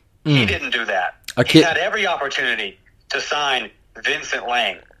 He didn't do that. He had every opportunity to sign Vincent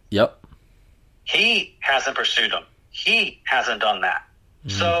Lang. Yep. He hasn't pursued him. He hasn't done that.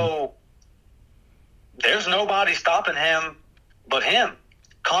 Mm-hmm. So there's nobody stopping him but him.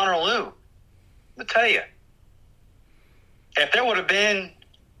 Connor Lew. I'll tell you. If there would have been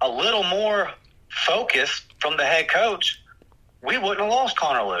a little more focus from the head coach, we wouldn't have lost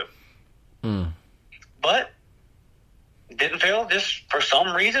Connor Lew. But for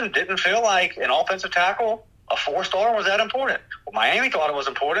some reason, didn't feel like an offensive tackle, a 4-star, was that important. Well, Miami thought it was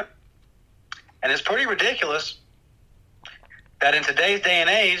important. And it's pretty ridiculous that in today's day and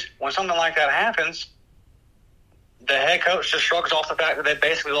age, when something like that happens, the head coach just shrugs off the fact that they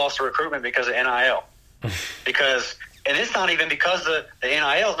basically lost the recruitment because of NIL. And it's not even because the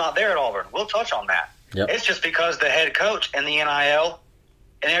NIL is not there at Auburn. We'll touch on that. Yep. It's just because the head coach and the NIL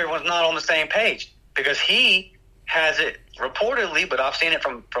and everyone's not on the same page. Because he has it reportedly, but I've seen it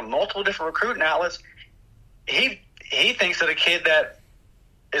from multiple different recruiting outlets. He thinks that a kid that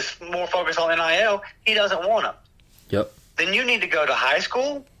is more focused on NIL, he doesn't want him. Yep. Then you need to go to high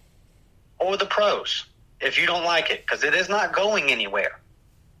school or the pros if you don't like it, because it is not going anywhere.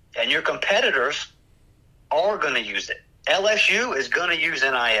 And your competitors are going to use it. LSU is going to use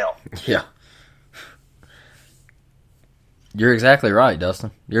NIL. Yeah. You're exactly right,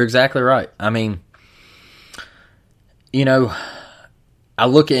 Dustin. You're exactly right. I mean, I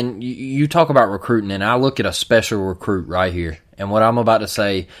look in, you talk about recruiting, and I look at a special recruit right here. And what I'm about to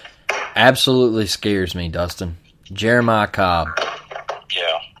say absolutely scares me, Dustin. Jeremiah Cobb.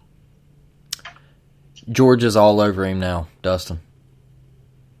 Yeah. Georgia's all over him now, Dustin.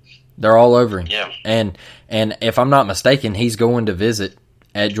 They're all over him. Yeah. And if I'm not mistaken, he's going to visit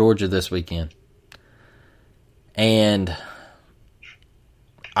at Georgia this weekend. And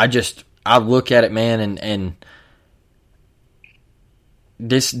I look at it, man, and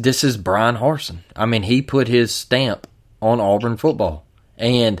this is Bryan Harsin. I mean, he put his stamp on Auburn football.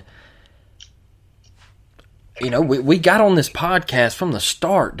 And, you know, we got on this podcast from the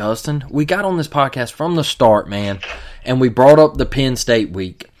start, Dustin. We got on this podcast from the start, man, and we brought up the Penn State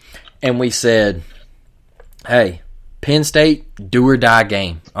week. And we said, hey, Penn State, do or die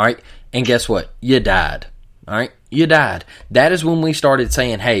game, all right? And guess what? You died, all right? You died. That is when we started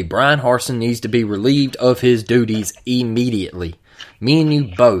saying, hey, Bryan Harsin needs to be relieved of his duties immediately. Me and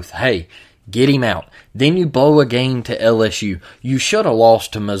you both, hey, get him out. Then you blow a game to LSU. You should have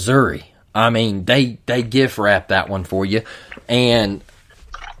lost to Missouri. I mean, they gift wrapped that one for you. And,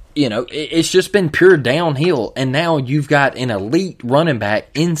 you know, it's just been pure downhill. And now you've got an elite running back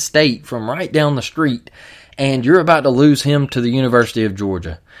in state from right down the street, and you're about to lose him to the University of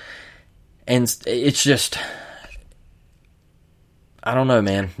Georgia. And it's just, I don't know,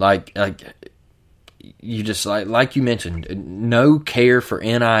 man. Like you just like you mentioned, no care for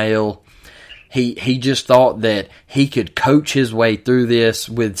NIL. He just thought that he could coach his way through this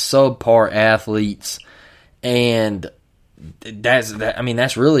with subpar athletes, and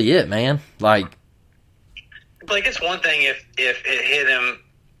that's really it, man. Like it's one thing if it hit him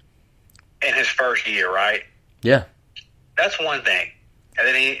in his first year, right? Yeah, that's one thing. And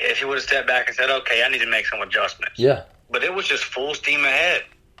then if he would have stepped back and said, "Okay, I need to make some adjustments." Yeah, but it was just full steam ahead.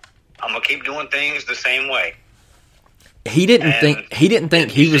 I'm gonna keep doing things the same way. He didn't think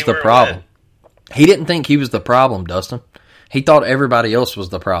he was the problem. He didn't think he was the problem, Dustin. He thought everybody else was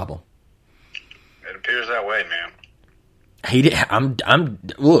the problem. It appears that way, man. He did.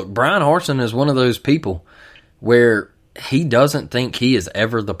 Look, Bryan Harsin is one of those people where he doesn't think he is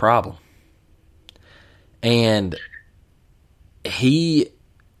ever the problem. And we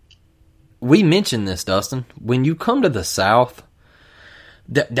mentioned this, Dustin. When you come to the South,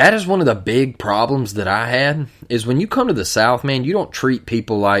 that is one of the big problems that I had, is when you come to the South, man, you don't treat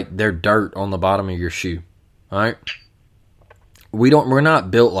people like they're dirt on the bottom of your shoe. All right? We're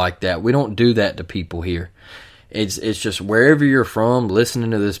not built like that. We don't do that to people here. It's just wherever you're from,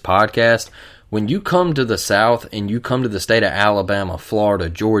 listening to this podcast, when you come to the South and you come to the state of Alabama, Florida,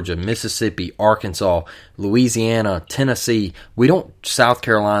 Georgia, Mississippi, Arkansas, Louisiana, Tennessee, South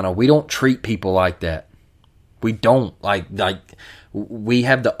Carolina, we don't treat people like that. We don't. Like we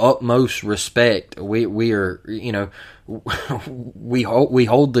have the utmost respect. We are, you know, we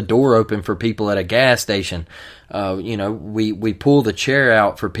hold the door open for people at a gas station. You know, we pull the chair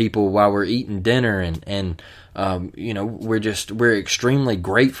out for people while we're eating dinner, and you know, we're extremely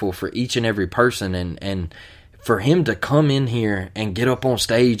grateful for each and every person, and for him to come in here and get up on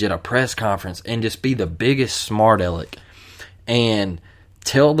stage at a press conference and just be the biggest smart aleck and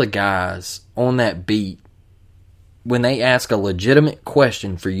tell the guys on that beat, when they ask a legitimate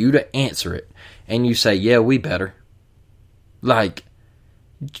question, for you to answer it, and you say, yeah, we better. Like,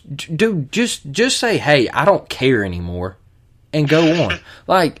 dude, just say, hey, I don't care anymore, and go on.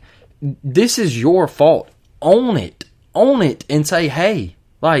 Like, this is your fault. Own it, and say, hey,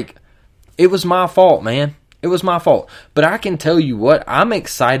 like, it was my fault, man. It was my fault. But I can tell you what, I'm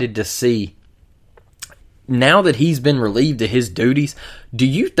excited to see, now that he's been relieved of his duties. Do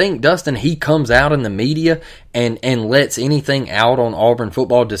you think, Dustin, he comes out in the media and lets anything out on Auburn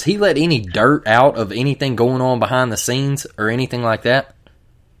football? Does he let any dirt out of anything going on behind the scenes or anything like that?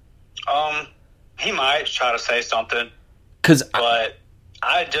 He might try to say something. But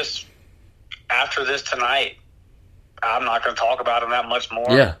I just, after this tonight, I'm not going to talk about him that much more.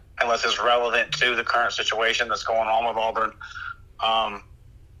 Yeah. Unless it's relevant to the current situation that's going on with Auburn.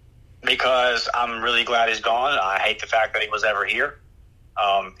 Because I'm really glad he's gone. I hate the fact that he was ever here.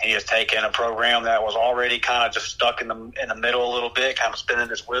 He has taken a program that was already kind of just stuck in the middle a little bit, kind of spinning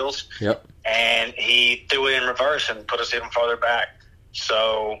his wheels. Yep. And he threw it in reverse and put us even further back.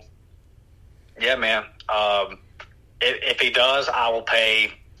 So, yeah, man. If he does, I will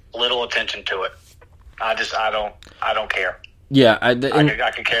pay little attention to it. I don't care. Yeah, I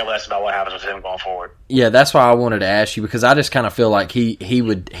could care less about what happens with him going forward. Yeah, that's why I wanted to ask you, because I just kind of feel like he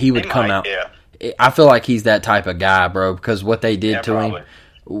would come out. Yeah. I feel like he's that type of guy, bro. Because what they did to probably.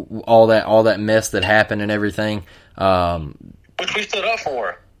 him, all that mess that happened and everything. Which we stood up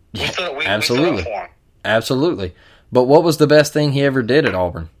for. We stood up for him. Absolutely. But what was the best thing he ever did at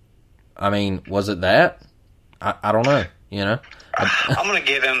Auburn? I mean, was it that? I don't know. You know, I'm going to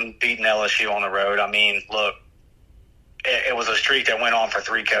give him beating LSU on the road. I mean, look. It was a streak that went on for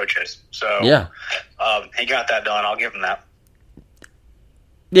 3 coaches. So, yeah, he got that done. I'll give him that.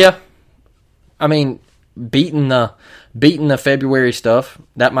 Yeah, I mean, beating the February stuff,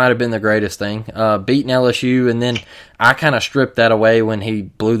 that might have been the greatest thing. Beating LSU, and then I kind of stripped that away when he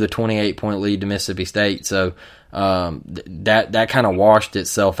blew the 28-point lead to Mississippi State. So that kind of washed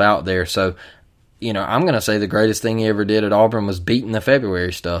itself out there. So, I'm going to say the greatest thing he ever did at Auburn was beating the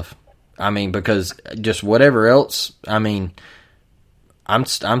February stuff. I mean, because just whatever else, I mean, I'm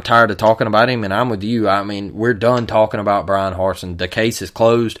tired of talking about him, and I'm with you. I mean, we're done talking about Bryan Harsin. The case is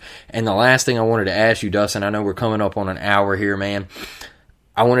closed. And the last thing I wanted to ask you, Dustin, I know we're coming up on an hour here, man.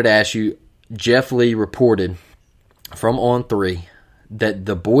 I wanted to ask you, Jeff Lee reported from On 3 that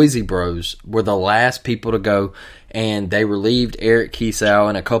the Boise Bros were the last people to go, and they relieved Eric Kiesau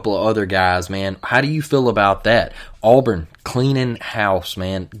and a couple of other guys, man. How do you feel about that? Auburn cleaning house,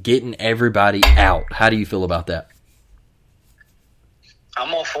 man, getting everybody out. How do you feel about that?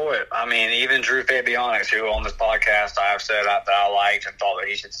 I'm all for it. I mean, even Drew Fabianics, who on this podcast I have said that I liked and thought that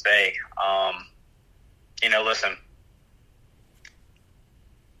he should stay. Listen,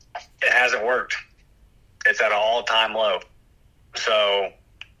 it hasn't worked. It's at an all-time low. So,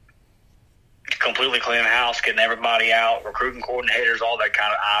 completely cleaning the house, getting everybody out, recruiting coordinators, all that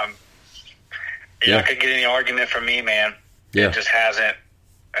kind of. You're not gonna get any argument from me, man. Yeah. It just hasn't.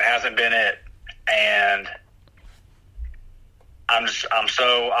 It hasn't been it, and I'm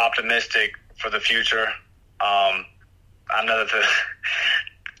so optimistic for the future. I know that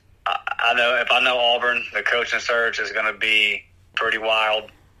if I know Auburn, the coaching search is going to be pretty wild.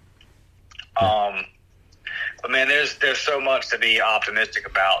 But man, there's so much to be optimistic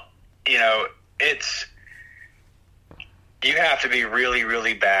about. You have to be really,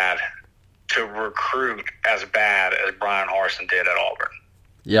 really bad to recruit as bad as Bryan Harsin did at Auburn.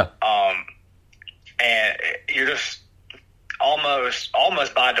 Yeah. And you're just almost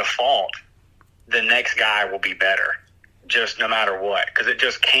by default, the next guy will be better, just no matter what, because it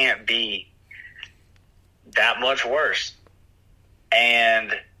just can't be that much worse.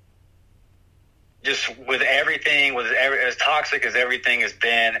 And just with everything, as toxic as everything has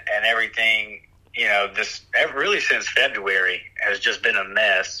been, and everything, really since February has just been a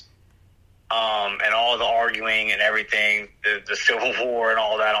mess. And all the arguing and everything, the Civil War and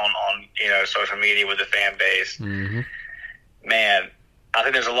all that on social media with the fan base. Mm-hmm. Man, I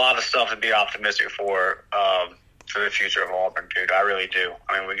think there's a lot of stuff to be optimistic for the future of Auburn, dude. I really do.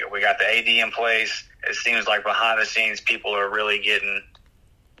 I mean, we got the AD in place. It seems like behind the scenes, people are really getting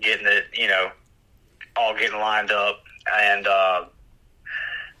it, all getting lined up. And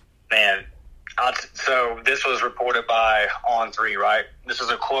man, so this was reported by On 3, right? This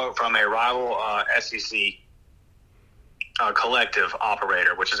is a quote from a rival SEC collective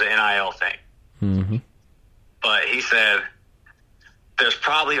operator, which is an NIL thing. Mm-hmm. But he said, there's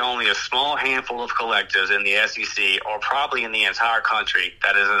probably only a small handful of collectives in the SEC, or probably in the entire country,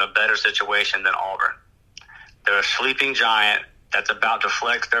 that is in a better situation than Auburn. They're a sleeping giant that's about to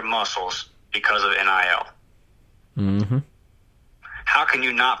flex their muscles because of NIL. Mm-hmm. How can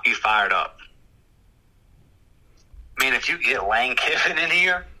you not be fired up? Man, if you get Lane Kiffin in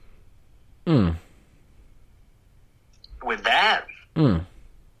here, with that,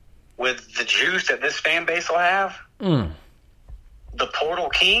 with the juice that this fan base will have, the Portal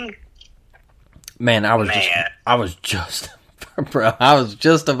King, man, I was just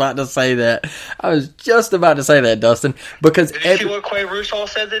about to say that. Dustin, because did you see what Quay Russaw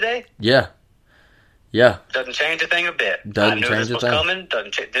said today? Yeah. Doesn't change a thing a bit. Doesn't I knew change this was coming.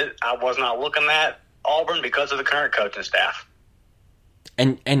 I was not looking at Auburn because of the current coaching staff.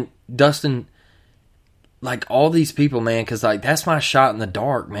 And Dustin, like all these people, man, because like that's my shot in the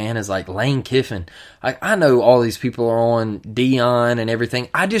dark, man. Is like Lane Kiffin. Like I know all these people are on Deion and everything.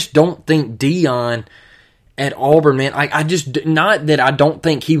 I just don't think Deion at Auburn, man. I just not that I don't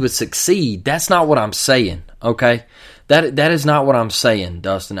think he would succeed. That's not what I'm saying. Okay, that is not what I'm saying,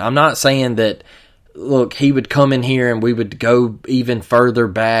 Dustin. I'm not saying that. Look, he would come in here and we would go even further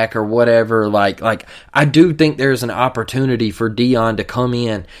back or whatever. Like I do think there's an opportunity for Deion to come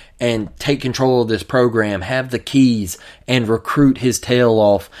in and take control of this program, have the keys, and recruit his tail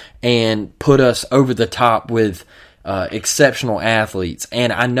off and put us over the top with exceptional athletes.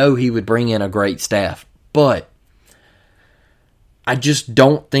 And I know he would bring in a great staff, but I just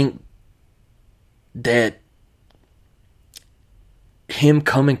don't think that him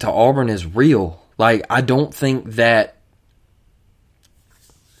coming to Auburn is real. Like, I don't think that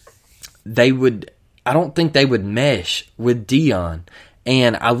they would mesh with Deion.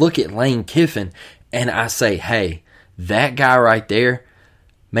 And I look at Lane Kiffin and I say, hey, that guy right there,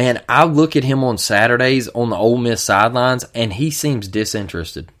 man, I look at him on Saturdays on the Ole Miss sidelines and he seems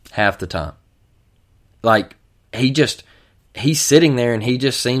disinterested half the time. Like, he's sitting there and he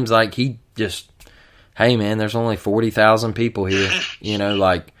just seems like he just hey, man, there's only 40,000 people here.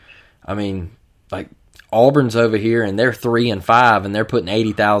 Auburn's over here, and they're 3-5, and they're putting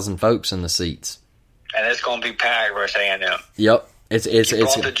 80,000 folks in the seats. And it's going to be packed versus A&M. Yep. It's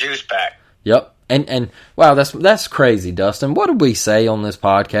brought the juice back. Yep. And wow, that's crazy, Dustin. What did we say on this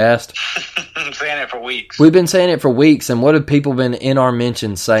podcast? I'm saying it for weeks. We've been saying it for weeks, and what have people been in our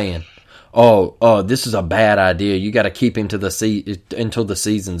mentions saying? Oh, this is a bad idea. You got to keep him until the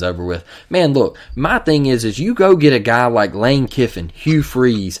season's over with. Man, look, my thing is you go get a guy like Lane Kiffin, Hugh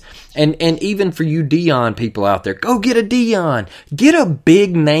Freeze, and even for you Dion people out there, go get a Dion. Get a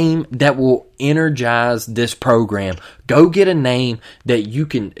big name that will energize this program. Go get a name that you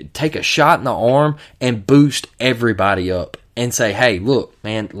can take a shot in the arm and boost everybody up. And say, hey, look,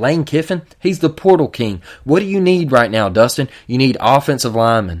 man, Lane Kiffin, he's the portal king. What do you need right now, Dustin? You need offensive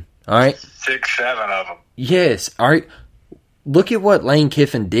linemen. All right? 6, 7 of them. Yes. All right. Look at what Lane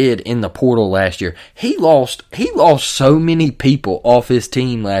Kiffin did in the portal last year. He lost so many people off his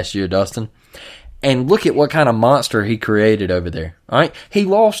team last year, Dustin. And look at what kind of monster he created over there. All right? He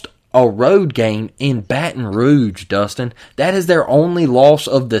lost a road game in Baton Rouge, Dustin. That is their only loss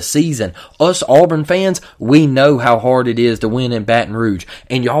of the season. Us Auburn fans, we know how hard it is to win in Baton Rouge.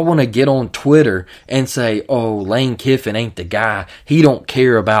 And y'all want to get on Twitter and say, oh, Lane Kiffin ain't the guy. He don't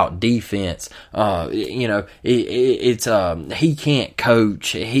care about defense. He can't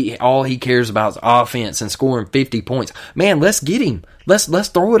coach. All he cares about is offense and scoring 50 points. Man, let's get him. Let's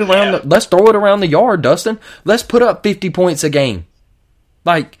throw it around. Let's throw it around the yard, Dustin. Let's put up 50 points a game.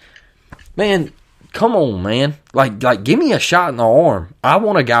 Man, come on, man. Give me a shot in the arm. I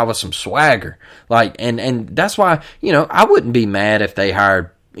want a guy with some swagger. And that's why, I wouldn't be mad if they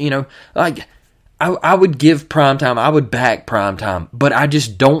hired, I would give primetime. I would back primetime. But I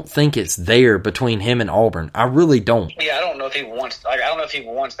just don't think it's there between him and Auburn. I really don't. Yeah, I don't know if he wants,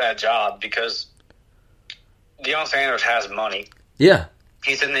 that job because Deion Sanders has money. Yeah.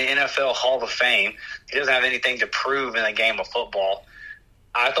 He's in the NFL Hall of Fame. He doesn't have anything to prove in a game of football.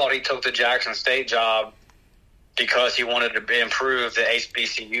 I thought he took the Jackson State job because he wanted to improve the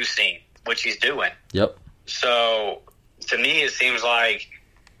HBCU scene, which he's doing. Yep. So, to me, it seems like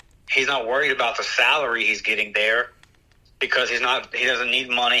he's not worried about the salary he's getting there because he doesn't need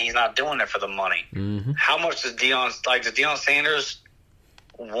money. He's not doing it for the money. Mm-hmm. How much does Deion Sanders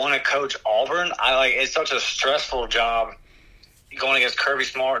want to coach Auburn? It's such a stressful job going against Kirby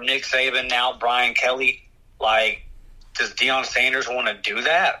Smart, Nick Saban, now Brian Kelly. Does Deion Sanders want to do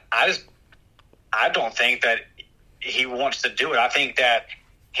that? I don't think that he wants to do it. I think that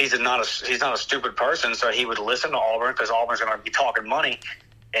he's not a stupid person, so he would listen to Auburn because Auburn's going to be talking money.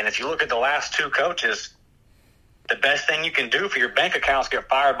 And if you look at the last 2 coaches, the best thing you can do for your bank accounts get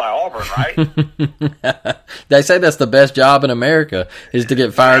fired by Auburn, right? They say that's the best job in America is to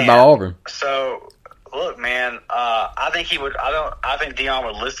get fired by Auburn. So, look, man, I think he would. I think Deion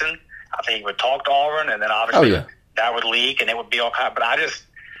would listen. I think he would talk to Auburn, and then obviously that would leak, and it would be all kind. But I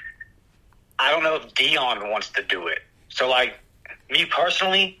don't know if Deion wants to do it. So, me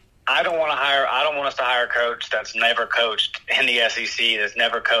personally, I don't want us to hire a coach that's never coached in the SEC, that's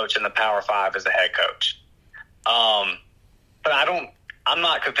never coached in the Power 5 as a head coach. But I'm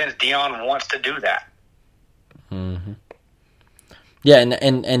not convinced Deion wants to do that. Mm-hmm. Yeah,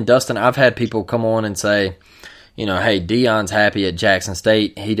 and Dustin, I've had people come on and say, hey, Deion's happy at Jackson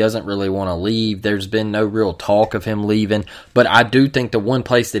State. He doesn't really want to leave. There's been no real talk of him leaving. But I do think the one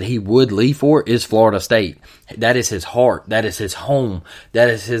place that he would leave for is Florida State. That is his heart. That is his home. That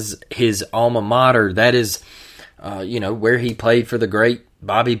is his alma mater. That is, where he played for the great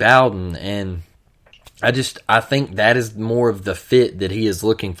Bobby Bowden. And I think that is more of the fit that he is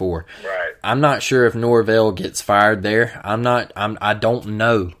looking for. Right. I'm not sure if Norvell gets fired there. I don't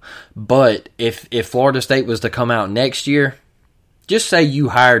know. But if Florida State was to come out next year, just say you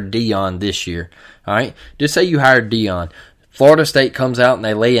hired Deion this year. All right? Just say you hired Deion. Florida State comes out and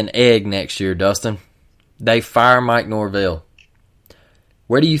they lay an egg next year, Dustin. They fire Mike Norvell.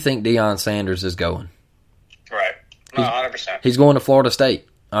 Where do you think Deion Sanders is going? Right. No, 100%. He's going to Florida State.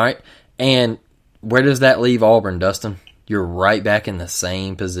 All right? And where does that leave Auburn, Dustin? You're right back in the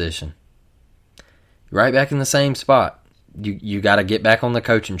same position. Right back in the same spot. You got to get back on the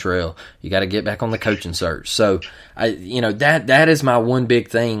coaching trail. You got to get back on the coaching search. So, that is my one big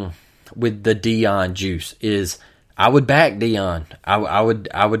thing with the Deion juice is I would back Deion.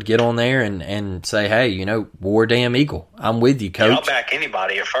 I would get on there and say, hey, War Damn Eagle. I'm with you, coach. Yeah, I'll back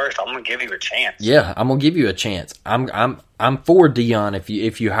anybody at first. I'm gonna give you a chance. Yeah, I'm gonna give you a chance. I'm for Deion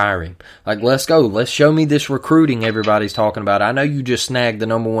if you hire him. Let's go. Let's show me this recruiting everybody's talking about. I know you just snagged the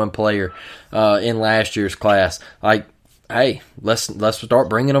number 1 player in last year's class. Hey, let's start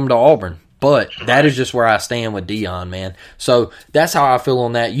bringing them to Auburn. But that is just where I stand with Deion, man. So that's how I feel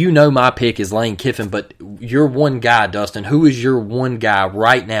on that. You know my pick is Lane Kiffin, but you're one guy, Dustin. Who is your one guy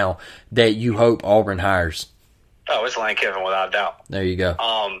right now that you hope Auburn hires? Oh, it's Lane Kiffin without a doubt. There you go.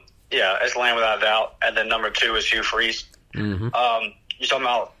 Yeah, it's Lane without a doubt. And then number 2 is Hugh Freeze. Mm-hmm. You're talking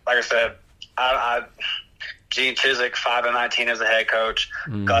about, like I said, Gene Chizik, 5-19 as a head coach.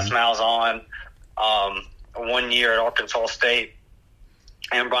 Mm-hmm. Gus Malzahn, 1 year at Arkansas State.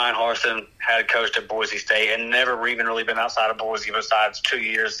 And Bryan Harsin had coached at Boise State and never even really been outside of Boise besides 2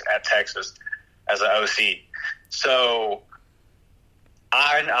 years at Texas as an OC. So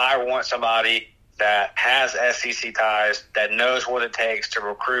I want somebody that has SEC ties, that knows what it takes to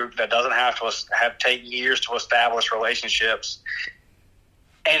recruit, that doesn't have to take years to establish relationships.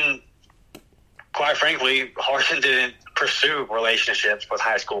 And quite frankly, Harsin didn't pursue relationships with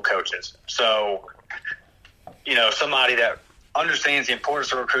high school coaches. So, somebody that understands the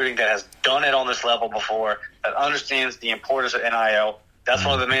importance of recruiting, that has done it on this level before, that understands the importance of NIL. That's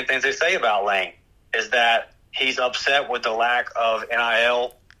one of the main things they say about Lane, is that he's upset with the lack of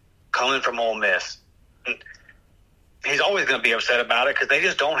NIL coming from Ole Miss. He's always going to be upset about it because they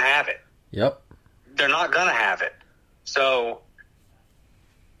just don't have it. Yep. They're not going to have it. So,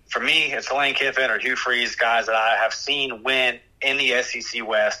 for me, it's Lane Kiffin or Hugh Freeze, guys that I have seen win in the SEC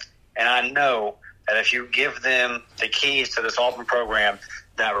West, and I know that if you give them the keys to this Auburn program,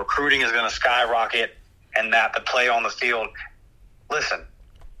 that recruiting is going to skyrocket and that the play on the field. Listen,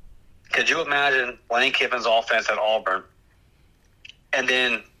 could you imagine Lane Kiffin's offense at Auburn, and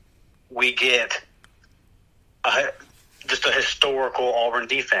then we get just a historical Auburn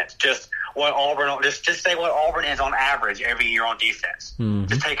defense? Just what Auburn, just say what Auburn is on average every year on defense. Mm-hmm.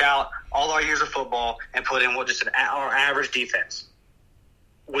 Just take out all our years of football and put in our average defense.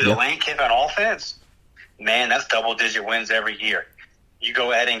 With a Lane Kiffin offense, man, that's double-digit wins every year. You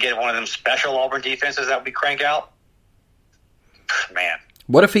go ahead and get one of them special Auburn defenses that we crank out, man.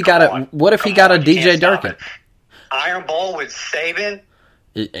 What if he got a DJ Durkin? Iron Bowl with Saban.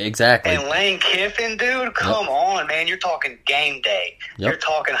 Exactly. And Lane Kiffin, dude, come on, man. You're talking game day. Yep. You're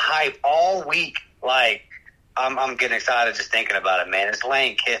talking hype all week. Like, I'm getting excited just thinking about it, man. It's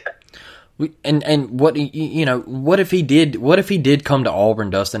Lane Kiffin. And what what if he did come to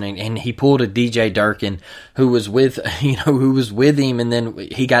Auburn, Dustin, and he pulled a DJ Durkin who was with him, and then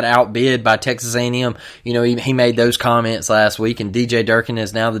he got outbid by Texas A&M. He made those comments last week, and DJ Durkin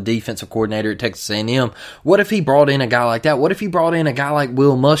is now the defensive coordinator at Texas A&M. What if he brought in a guy like that? What if he brought in a guy like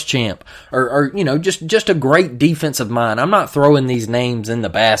Will Muschamp, or just a great defensive mind? I'm not throwing these names in the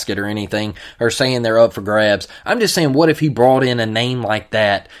basket or anything, or saying they're up for grabs. I'm just saying, what if he brought in a name like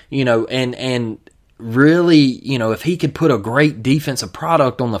that, and really, if he could put a great defensive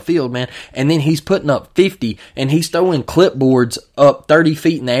product on the field, man, and then he's putting up 50 and he's throwing clipboards up 30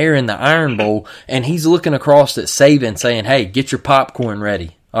 feet in the air in the Iron Bowl, and he's looking across at Saban saying, hey, get your popcorn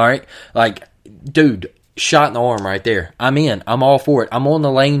ready. All right. Like, dude, shot in the arm right there. I'm in. I'm all for it. I'm on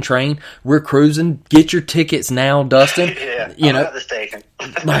the Lane train. We're cruising. Get your tickets now, Dustin. Yeah, I'm at the station.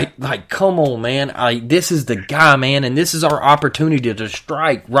 like, come on, man. This is the guy, man, and this is our opportunity to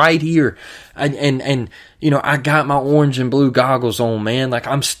strike right here. And I got my orange and blue goggles on, man. Like,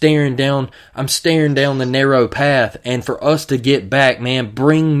 I'm staring down the narrow path, and for us to get back, man,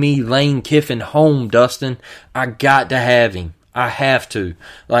 bring me Lane Kiffin home, Dustin. I got to have him. I have to.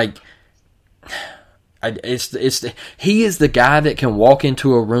 Like, he is the guy that can walk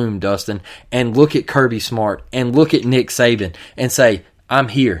into a room, Dustin, and look at Kirby Smart and look at Nick Saban and say, I'm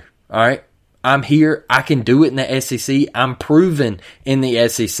here, all right? I'm here. I can do it in the SEC. I'm proven in the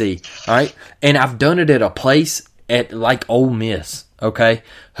SEC, all right? And I've done it at a place like Ole Miss, okay,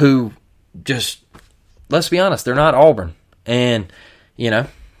 who just, let's be honest, they're not Auburn. And,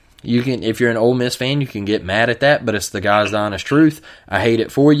 you can, if you're an Ole Miss fan, you can get mad at that, but it's the God's honest truth. I hate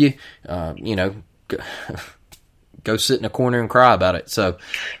it for you. Go sit in a corner and cry about it. So,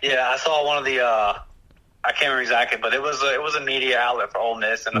 yeah, I saw one of the I can't remember exactly, but it was a media outlet for Ole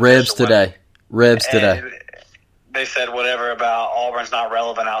Miss and Rebs today. They said whatever about Auburn's not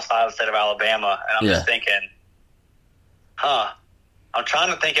relevant outside the state of Alabama, and I'm just thinking, I'm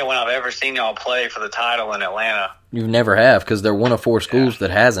trying to think of when I've ever seen y'all play for the title in Atlanta. You never have, because they're one of 4 schools that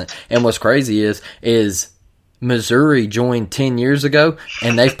hasn't. And what's crazy is Missouri joined 10 years ago,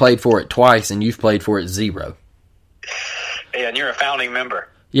 and they've played for it twice, and you've played for it 0. Yeah, and you're a founding member.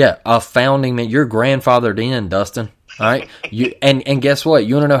 Yeah, a founding member. You're grandfathered in, Dustin. All right? And guess what?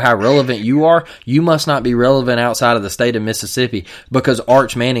 You want to know how relevant you are? You must not be relevant outside of the state of Mississippi, because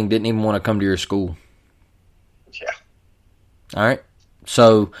Arch Manning didn't even want to come to your school. Yeah. All right?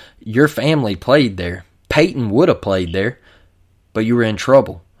 So your family played there. Peyton would have played there, but you were in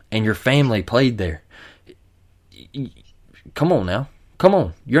trouble. and your family played there. Come on now. Come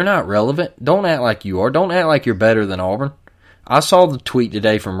on. You're not relevant. Don't act like you are. Don't act like you're better than Auburn. I saw the tweet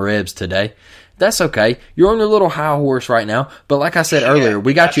today from Rebs today. That's okay. You're on your little high horse right now. But like I said earlier,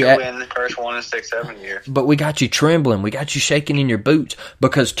 we got you win the first one in 6-7 years. But we got you trembling. We got you shaking in your boots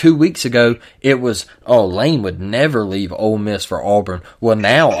because 2 weeks ago it was, Lane would never leave Ole Miss for Auburn. Well,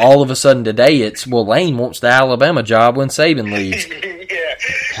 now all of a sudden today it's, Lane wants the Alabama job when Saban leaves. Yeah.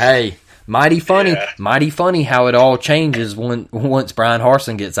 Hey, mighty funny how it all changes once Bryan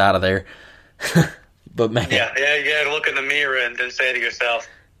Harsin gets out of there. But man, you got to look in the mirror and then say to yourself,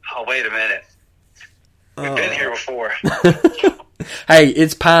 "Oh, wait a minute." We've been here before. Hey,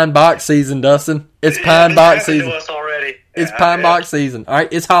 it's Pine Box season, Dustin. It's Pine Box season. To us already. It's Pine Box season. All right,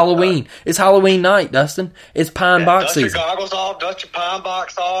 it's Halloween. It's Halloween night, Dustin. It's Pine Box season. Dust your goggles off. Dust your Pine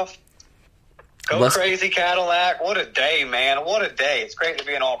Box off. Go crazy, Cadillac. What a day, man. What a day. It's great to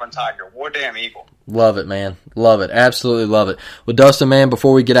be an Auburn Tiger. War damn Eagle. Love it, man. Love it. Absolutely love it. Well, Dustin, man,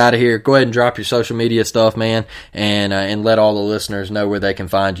 before we get out of here, go ahead and drop your social media stuff, man, and let all the listeners know where they can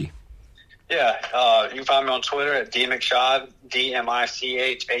find you. Yeah, you can find me on Twitter at DMcShaud,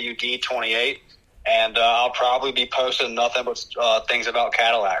 DMICHAUD 28, and I'll probably be posting nothing but things about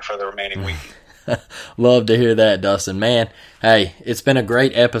Cadillac for the remaining week. Love to hear that, Dustin. Man, hey, it's been a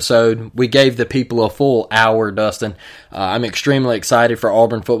great episode. We gave the people a full hour, Dustin. I'm extremely excited for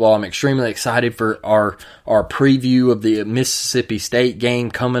Auburn football. I'm extremely excited for our preview of the Mississippi State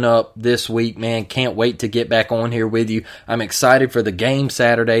game coming up this week, man. Can't wait to get back on here with you. I'm excited for the game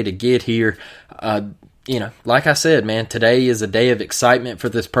Saturday to get here. Like I said, man, today is a day of excitement for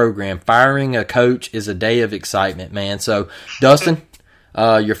this program. Firing a coach is a day of excitement, man. So, Dustin,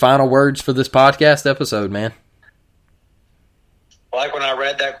 your final words for this podcast episode, man. Like when I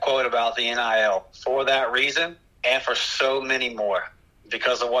read that quote about the NIL, for that reason and for so many more,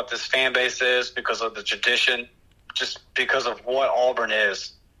 because of what this fan base is, because of the tradition, just because of what Auburn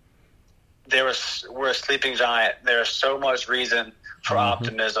is, we're a sleeping giant. There's so much reason for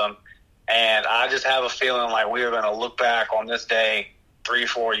optimism, and I just have a feeling like we are going to look back on this day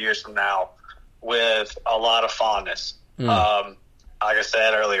 3-4 years from now with a lot of fondness. Like I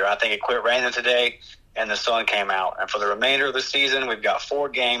said earlier, I think it quit raining today and the sun came out. And for the remainder of the season, we've got 4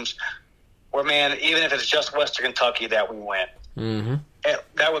 games where, man, even if it's just Western Kentucky that we win,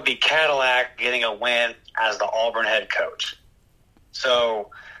 that would be Cadillac getting a win as the Auburn head coach.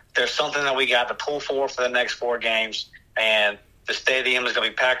 So there's something that we got to pull for the next 4 games, and the stadium is going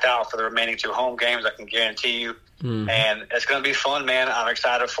to be packed out for the remaining 2 home games, I can guarantee you. And it's going to be fun, man. I'm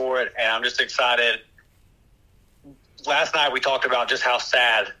excited for it, and I'm just excited. Last night we talked about just how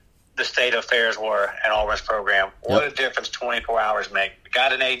sad the state of affairs were in Auburn's program. What a difference 24 hours make. We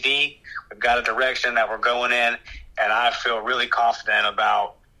got an AD, we've got a direction that we're going in, and I feel really confident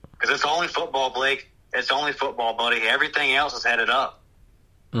about, because it's only football, Blake. It's only football, buddy. Everything else is headed up.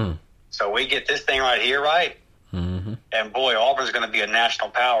 So we get this thing right here right, and boy, Auburn's going to be a national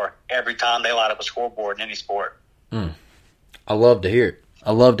power every time they light up a scoreboard in any sport. I love to hear it.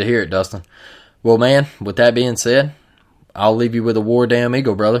 I love to hear it, Dustin. Well, man, with that being said, I'll leave you with a War Damn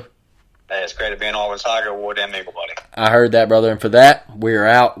Eagle, brother. Hey, it's great to be an Auburn Tiger. War Damn Eagle, buddy. I heard that, brother. And for that, we're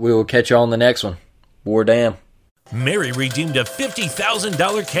out. We will catch you on the next one. War Damn. Mary redeemed a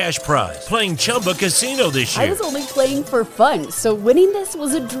 $50,000 cash prize playing Chumba Casino this year. I was only playing for fun, so winning this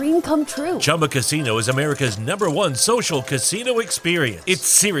was a dream come true. Chumba Casino is America's #1 social casino experience. It's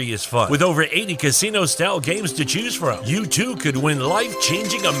serious fun. With over 80 casino-style games to choose from, you too could win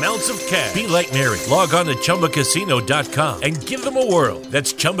life-changing amounts of cash. Be like Mary. Log on to ChumbaCasino.com and give them a whirl.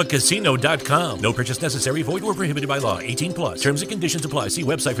 That's ChumbaCasino.com. No purchase necessary. Void or prohibited by law. 18+. Terms and conditions apply. See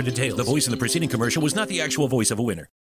website for details. The voice in the preceding commercial was not the actual voice of a winner.